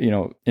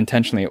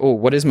intentionally,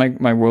 what is my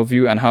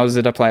worldview and how does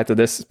it apply to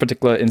this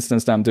particular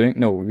instance that I'm doing?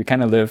 No, we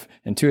kind of live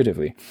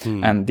intuitively.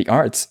 And the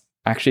arts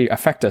actually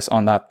affect us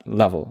on that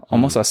level,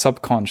 almost a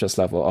subconscious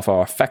level of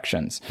our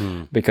affections,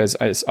 because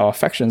it's our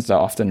affections that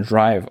often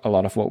drive a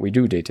lot of what we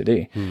do day to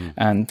day.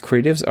 And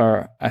creatives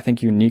are, I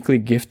think, uniquely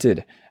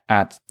gifted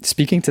at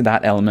speaking to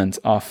that element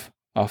of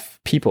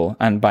people,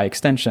 and by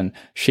extension,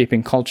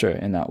 shaping culture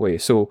in that way.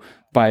 So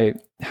by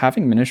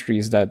having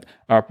ministries that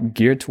are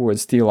geared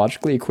towards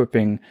theologically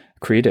equipping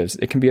creatives,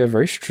 it can be a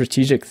very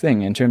strategic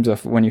thing in terms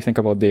of when you think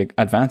about the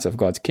advance of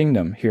God's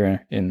kingdom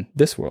here in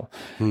this world.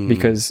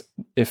 Because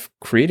if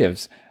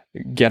creatives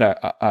get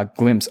a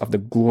glimpse of the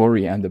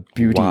glory and the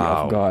beauty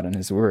of God and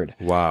His Word,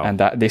 and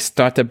that they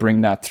start to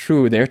bring that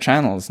through their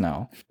channels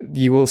now,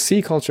 you will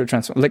see culture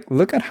transform. Like,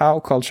 look at how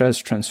culture has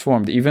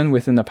transformed, even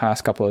within the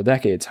past couple of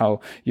decades,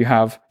 how you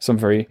have some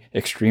very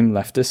extreme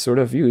leftist sort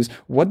of views.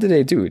 What did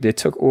they do? They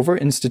took over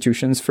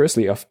institutions,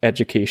 firstly, of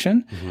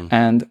education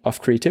and of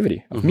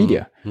creativity, of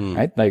media,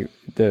 right? Like,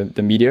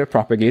 the media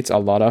propagates a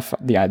lot of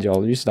the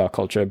ideologies that our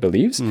culture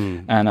believes,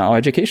 and our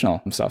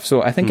educational stuff.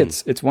 So I think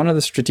it's one of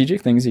the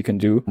strategic things you can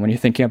do When you're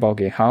thinking about,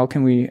 okay, how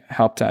can we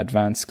help to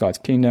advance God's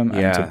kingdom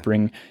and to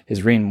bring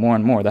his reign more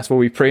and more? That's what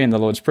we pray in the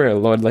Lord's Prayer.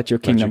 Lord, let your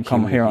kingdom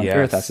come here on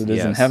earth as it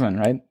is in heaven,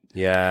 right?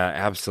 Yeah,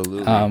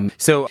 absolutely.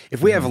 So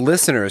if we have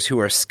listeners who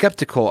are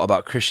skeptical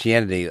about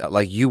Christianity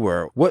like you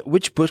were,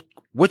 which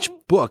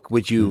book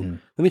would you,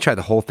 let me try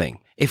the whole thing.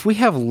 If we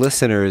have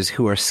listeners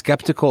who are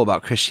skeptical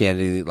about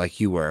Christianity like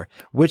you were,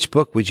 which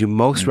book would you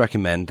most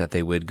recommend that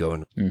they would go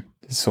and...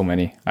 So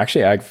many.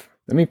 Actually,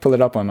 let me pull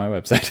it up on my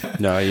website.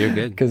 No, you're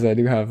good. Because I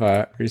do have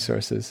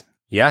resources.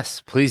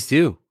 Yes, please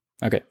do.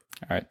 Okay.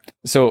 All right.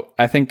 So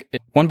I think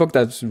one book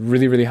that's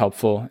really, really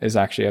helpful is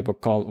actually a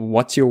book called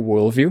What's Your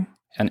Worldview?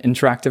 An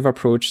Interactive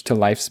Approach to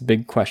Life's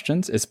Big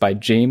Questions. It's by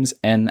James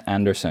N.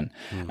 Anderson.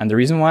 And the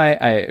reason why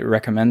I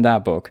recommend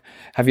that book,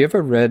 have you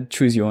ever read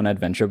Choose Your Own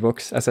Adventure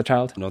books as a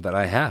child? No, that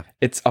I have.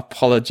 It's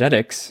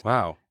apologetics.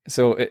 Wow.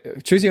 So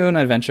Choose Your Own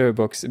Adventure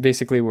books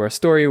basically were a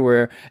story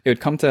where it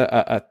would come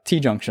to a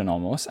T-junction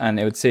almost, and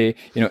it would say,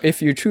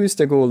 if you choose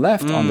to go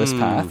left on this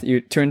path, you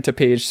turn to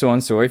page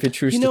so-and-so. If you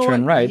choose to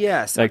turn right,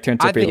 turn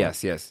to page...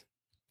 Yes.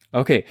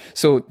 Okay,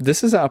 so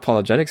this is an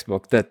apologetics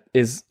book that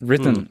is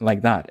written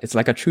like that. It's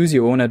like a choose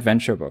your own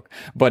adventure book,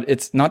 but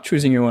it's not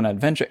choosing your own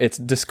adventure. It's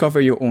discover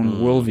your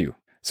own worldview.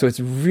 So it's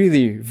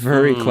really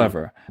very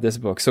clever, this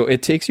book. So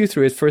it takes you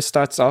through. It first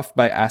starts off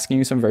by asking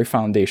you some very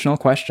foundational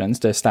questions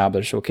to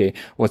establish, okay,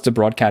 what's the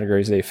broad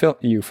categories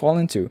you fall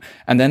into?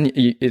 And then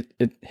you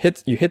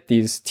hit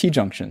these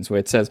T-junctions where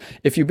it says,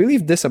 if you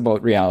believe this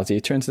about reality,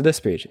 turn to this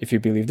page. If you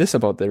believe this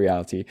about the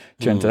reality,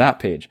 turn to that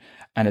page.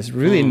 And it's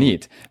really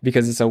neat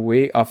because it's a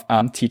way of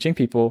teaching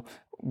people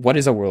what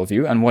is a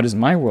worldview and what is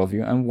my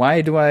worldview and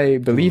why do I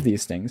believe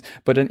these things.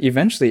 But then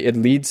eventually it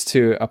leads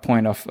to a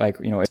point of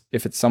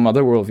if it's some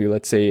other worldview,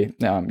 let's say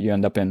you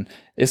end up in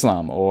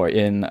Islam or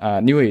in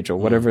New Age or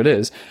whatever it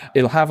is,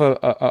 it'll have a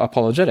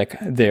apologetic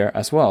there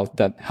as well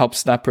that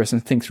helps that person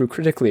think through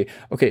critically,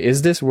 okay,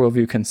 is this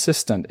worldview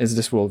consistent? Is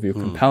this worldview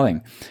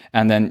compelling?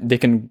 And then they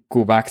can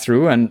go back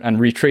through and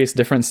retrace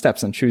different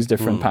steps and choose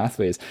different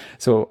pathways.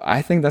 So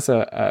I think that's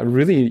a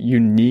really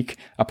unique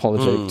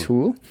apologetic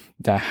tool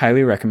that I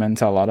highly recommend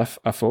to a lot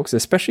of folks,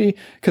 especially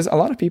because a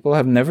lot of people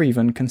have never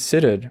even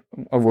considered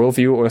a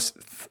worldview or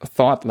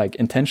thought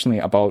intentionally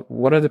about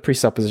what are the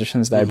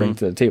presuppositions that I bring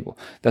to the table.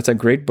 That's a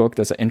great book.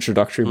 That's an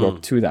introductory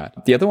book to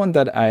that. The other one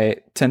that I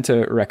tend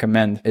to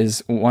recommend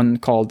is one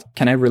called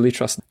Can I Really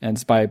Trust? And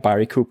it's by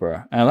Barry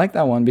Cooper. And I like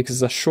that one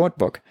because it's a short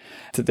book.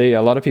 Today,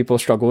 a lot of people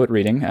struggle with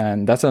reading,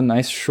 and that's a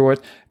nice,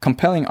 short,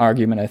 compelling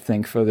argument, I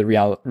think, for the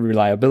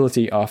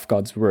reliability of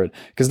God's word.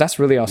 Because that's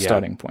really our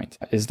starting point,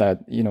 is that,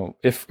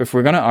 if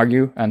we're going to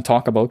argue and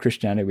talk about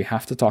Christianity, we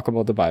have to talk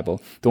about the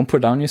Bible. Don't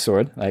put down your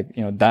sword.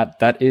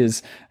 That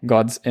is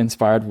God's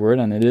inspired word,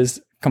 and it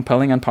is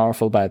compelling and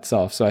powerful by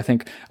itself. So I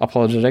think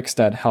apologetics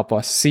that help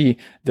us see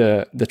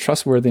the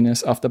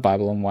trustworthiness of the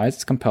Bible and why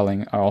it's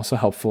compelling are also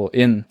helpful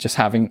in just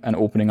having and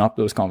opening up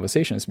those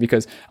conversations.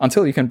 Because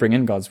until you can bring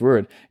in God's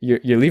word,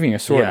 you're leaving your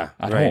sword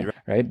at home,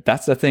 right?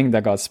 That's the thing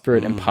that God's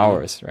Spirit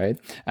empowers, right?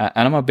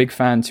 And I'm a big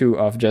fan too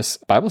of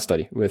just Bible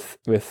study with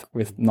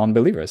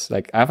non-believers.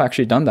 I've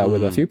actually done that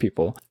with a few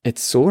people.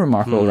 It's so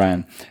remarkable,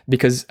 Ryan,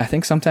 because I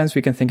think sometimes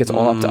we can think it's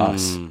all up to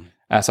us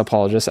as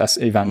apologists, as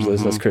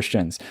evangelists, as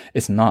Christians.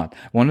 It's not.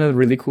 One of the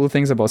really cool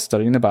things about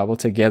studying the Bible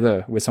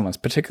together with someone,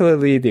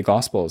 particularly the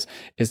Gospels,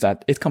 is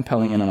that it's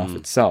compelling in and of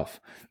itself.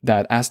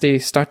 That as they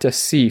start to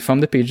see from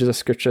the pages of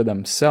Scripture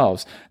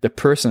themselves, the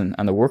person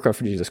and the work of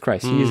Jesus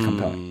Christ, he is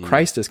compelling.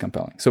 Christ is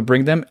compelling. So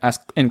bring them as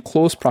in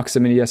close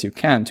proximity as you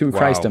can to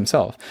Christ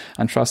himself,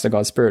 and trust that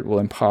God's Spirit will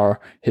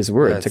empower his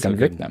word to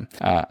convict them.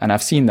 And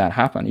I've seen that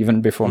happen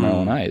even before my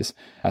own eyes.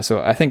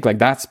 So I think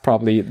that's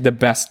probably the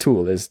best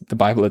tool is the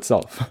Bible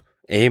itself.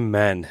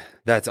 Amen.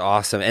 That's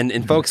awesome.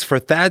 And folks, for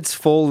Thad's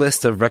full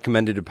list of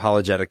recommended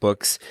apologetic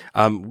books,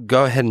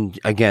 go ahead and,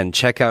 again,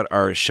 check out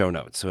our show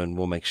notes, and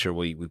we'll make sure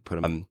we put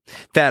them.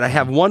 Thad, I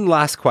have one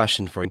last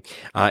question for you.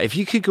 If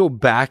you could go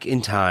back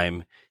in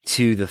time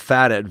to the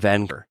Thad at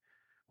Vancouver,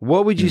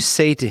 what would you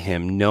say to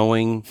him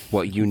knowing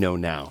what you know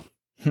now?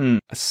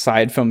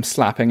 Aside from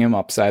slapping him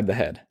upside the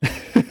head.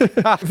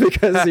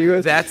 Because he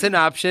was... That's an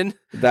option.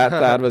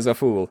 That was a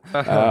fool.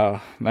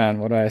 Oh, man,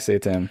 what do I say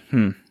to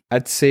him?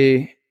 I'd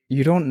say...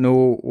 You don't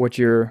know what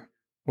you're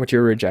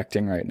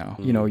rejecting right now.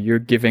 You're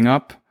giving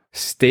up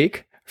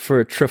steak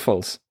for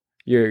truffles.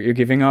 You're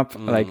giving up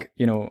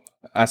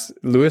as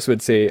Lewis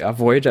would say, a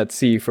voyage at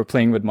sea for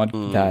playing with mud.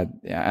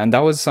 And that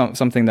was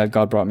something that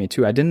God brought me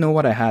to. I didn't know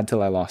what I had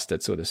till I lost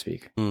it, so to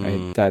speak.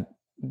 Right? That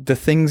the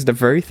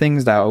very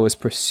things that I was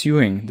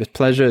pursuing, the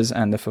pleasures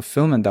and the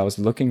fulfillment that I was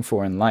looking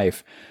for in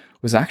life,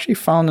 was actually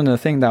found in the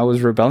thing that I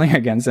was rebelling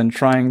against and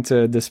trying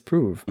to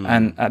disprove.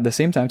 And at the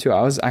same time, too,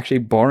 I was actually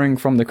borrowing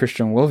from the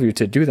Christian worldview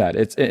to do that.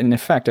 In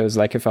effect, it was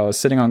like if I was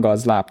sitting on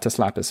God's lap to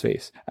slap his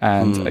face.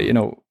 And,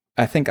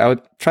 I think I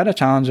would try to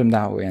challenge him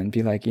that way and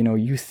be like,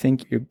 you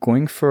think you're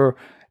going for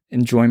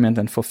enjoyment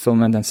and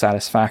fulfillment and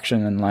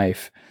satisfaction in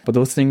life, but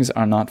those things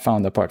are not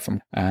found apart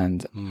from.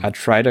 And I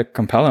try to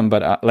compel him.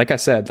 But like I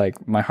said,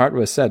 my heart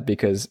was set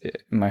because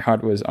my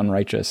heart was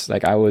unrighteous.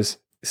 I was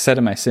set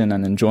in my sin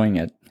and enjoying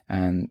it.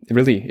 And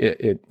really,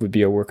 it would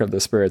be a work of the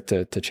Spirit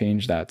to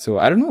change that. So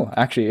I don't know,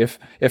 actually, if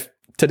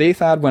today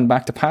Thad went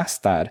back to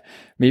past Thad,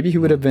 maybe he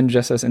would have been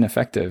just as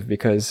ineffective,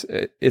 because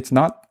it's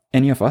not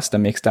any of us that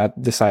makes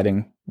that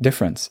deciding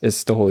difference.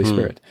 It's the Holy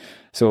Spirit.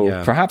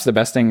 So perhaps the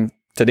best thing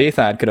today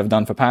Thad could have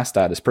done for past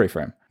Thad is pray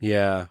for him.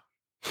 Yeah.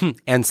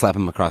 And slap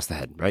him across the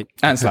head, right?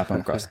 And slap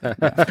him across the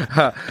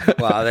head.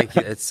 Wow, thank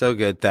you. It's so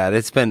good, Thad.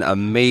 It's been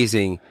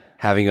amazing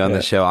having you on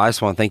the show. I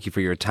just want to thank you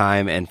for your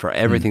time and for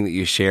everything that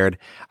you shared.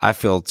 I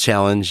feel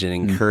challenged and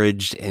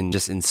encouraged and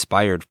just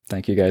inspired.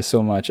 Thank you guys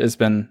so much. It's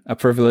been a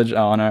privilege, an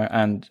honor,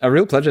 and a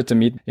real pleasure to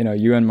meet,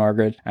 you and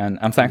Margaret. And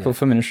I'm thankful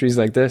for ministries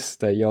like this,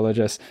 that y'all are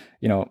just,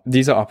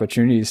 these are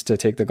opportunities to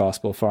take the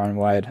gospel far and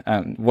wide.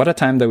 And what a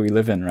time that we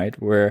live in, right?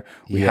 Where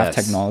we have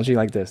technology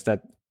like this,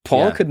 that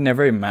Paul could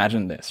never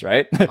imagine this,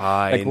 right?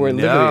 Like we're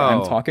literally,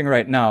 I'm talking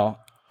right now,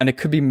 and it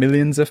could be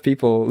millions of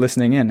people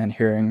listening in and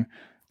hearing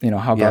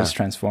how God's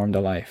transformed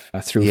a life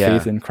through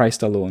faith in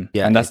Christ alone.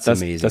 Yeah, and that's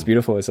amazing. That's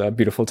beautiful. It's a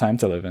beautiful time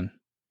to live in.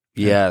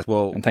 Yeah.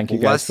 Well, and thank you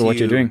guys for what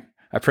you're doing.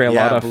 I pray a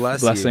lot of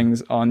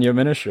blessings on your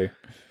ministry.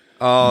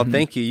 Oh,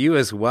 thank you. You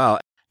as well.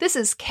 This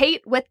is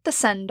Kate with the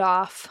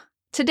send-off.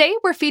 Today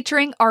we're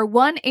featuring our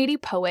 180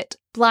 poet,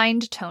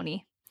 Blind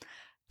Tony.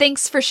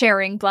 Thanks for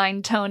sharing,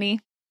 Blind Tony.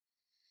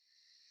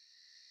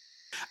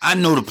 I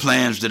know the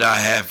plans that I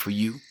have for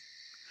you.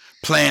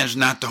 Plans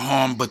not to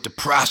harm, but to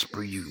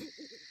prosper you.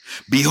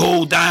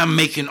 Behold, I am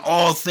making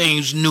all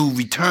things new.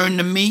 Return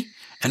to me,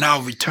 and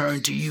I'll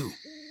return to you.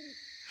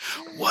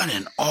 What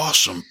an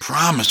awesome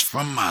promise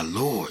from my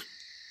Lord,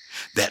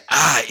 that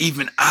I,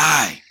 even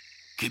I,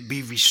 could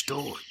be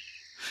restored.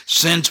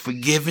 Sins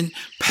forgiven,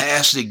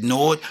 past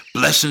ignored,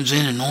 blessings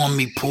in and on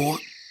me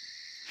poured.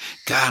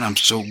 God, I'm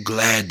so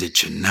glad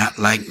that you're not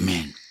like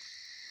men.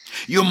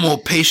 You're more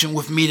patient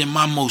with me than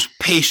my most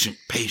patient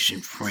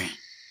friend.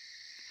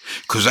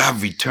 'Cause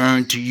I've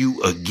returned to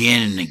you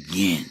again and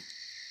again.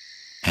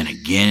 And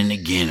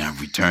again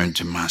I've returned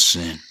to my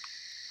sin.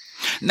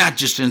 Not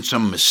just in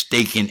some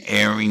mistaken,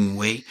 erring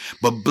way,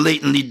 but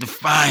blatantly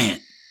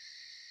defiant.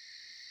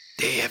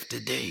 Day after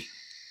day.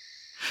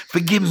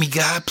 Forgive me,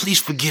 God. Please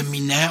forgive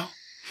me now.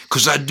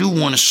 'Cause I do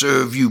want to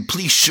serve you.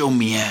 Please show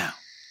me how.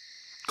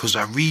 'Cause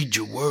I read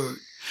your word.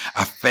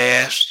 I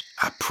fast.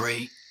 I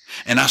pray.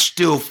 And I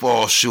still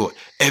fall short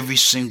every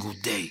single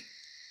day.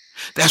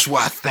 That's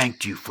why I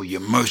thank you for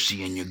your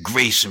mercy and your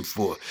grace, and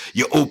for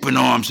your open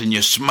arms and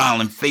your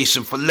smiling face,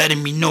 and for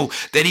letting me know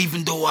that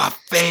even though I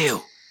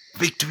fail,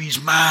 victory's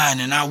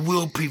mine and I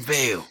will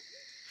prevail.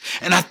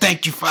 And I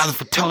thank you, Father,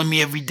 for telling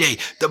me every day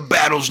the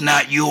battle's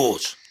not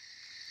yours.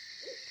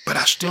 But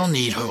I still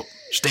need help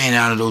staying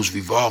out of those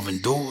revolving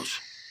doors.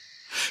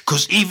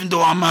 'Cause even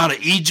though I'm out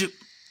of Egypt,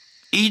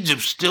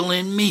 Egypt's still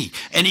in me.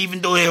 And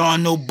even though there are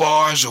no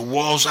bars or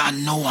walls, I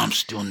know I'm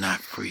still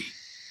not free.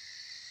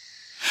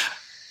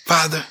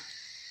 Father,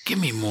 give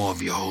me more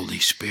of your Holy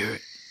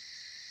Spirit.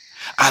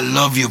 I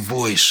love your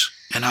voice,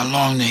 and I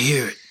long to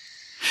hear it.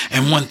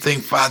 And one thing,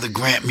 Father,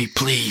 grant me,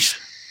 please,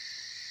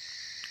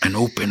 an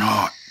open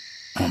heart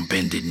on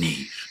bended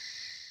knees.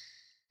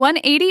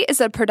 180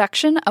 is a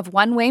production of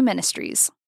One Way Ministries.